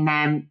between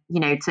them,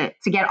 to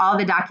get all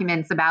the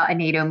documents about a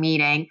NATO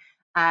meeting,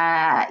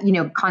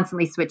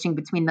 constantly switching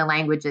between the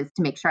languages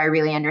to make sure I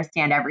really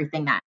understand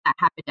everything that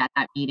happened at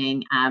that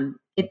meeting.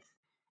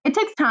 It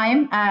takes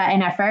time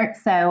and effort.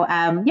 So,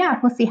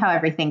 we'll see how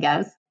everything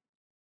goes.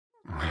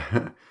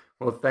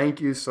 Well, thank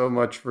you so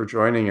much for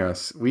joining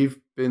us. We've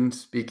been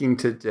speaking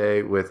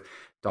today with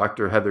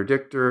Dr. Heather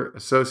Dichter,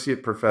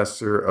 Associate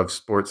Professor of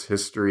Sports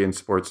History and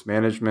Sports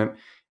Management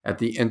at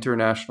the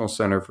International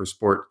Center for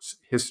Sports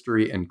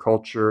History and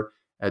Culture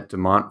at De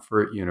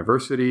Montfort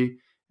University.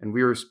 And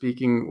we were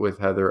speaking with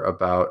Heather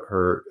about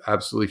her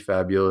absolutely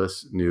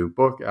fabulous new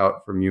book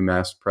out from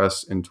UMass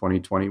Press in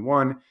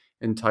 2021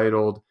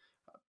 entitled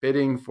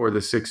Bidding for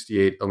the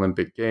 68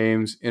 Olympic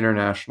Games,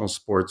 International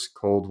Sports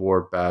Cold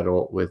War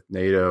Battle with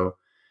NATO.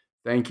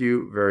 Thank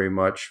you very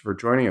much for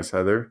joining us,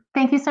 Heather.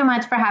 Thank you so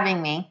much for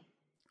having me.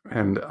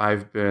 And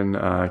I've been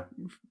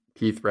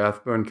Keith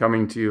Rathbone,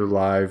 coming to you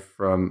live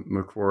from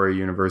Macquarie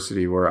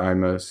University, where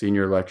I'm a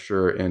senior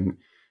lecturer in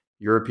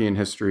European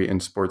history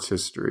and sports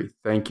history.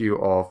 Thank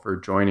you all for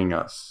joining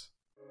us.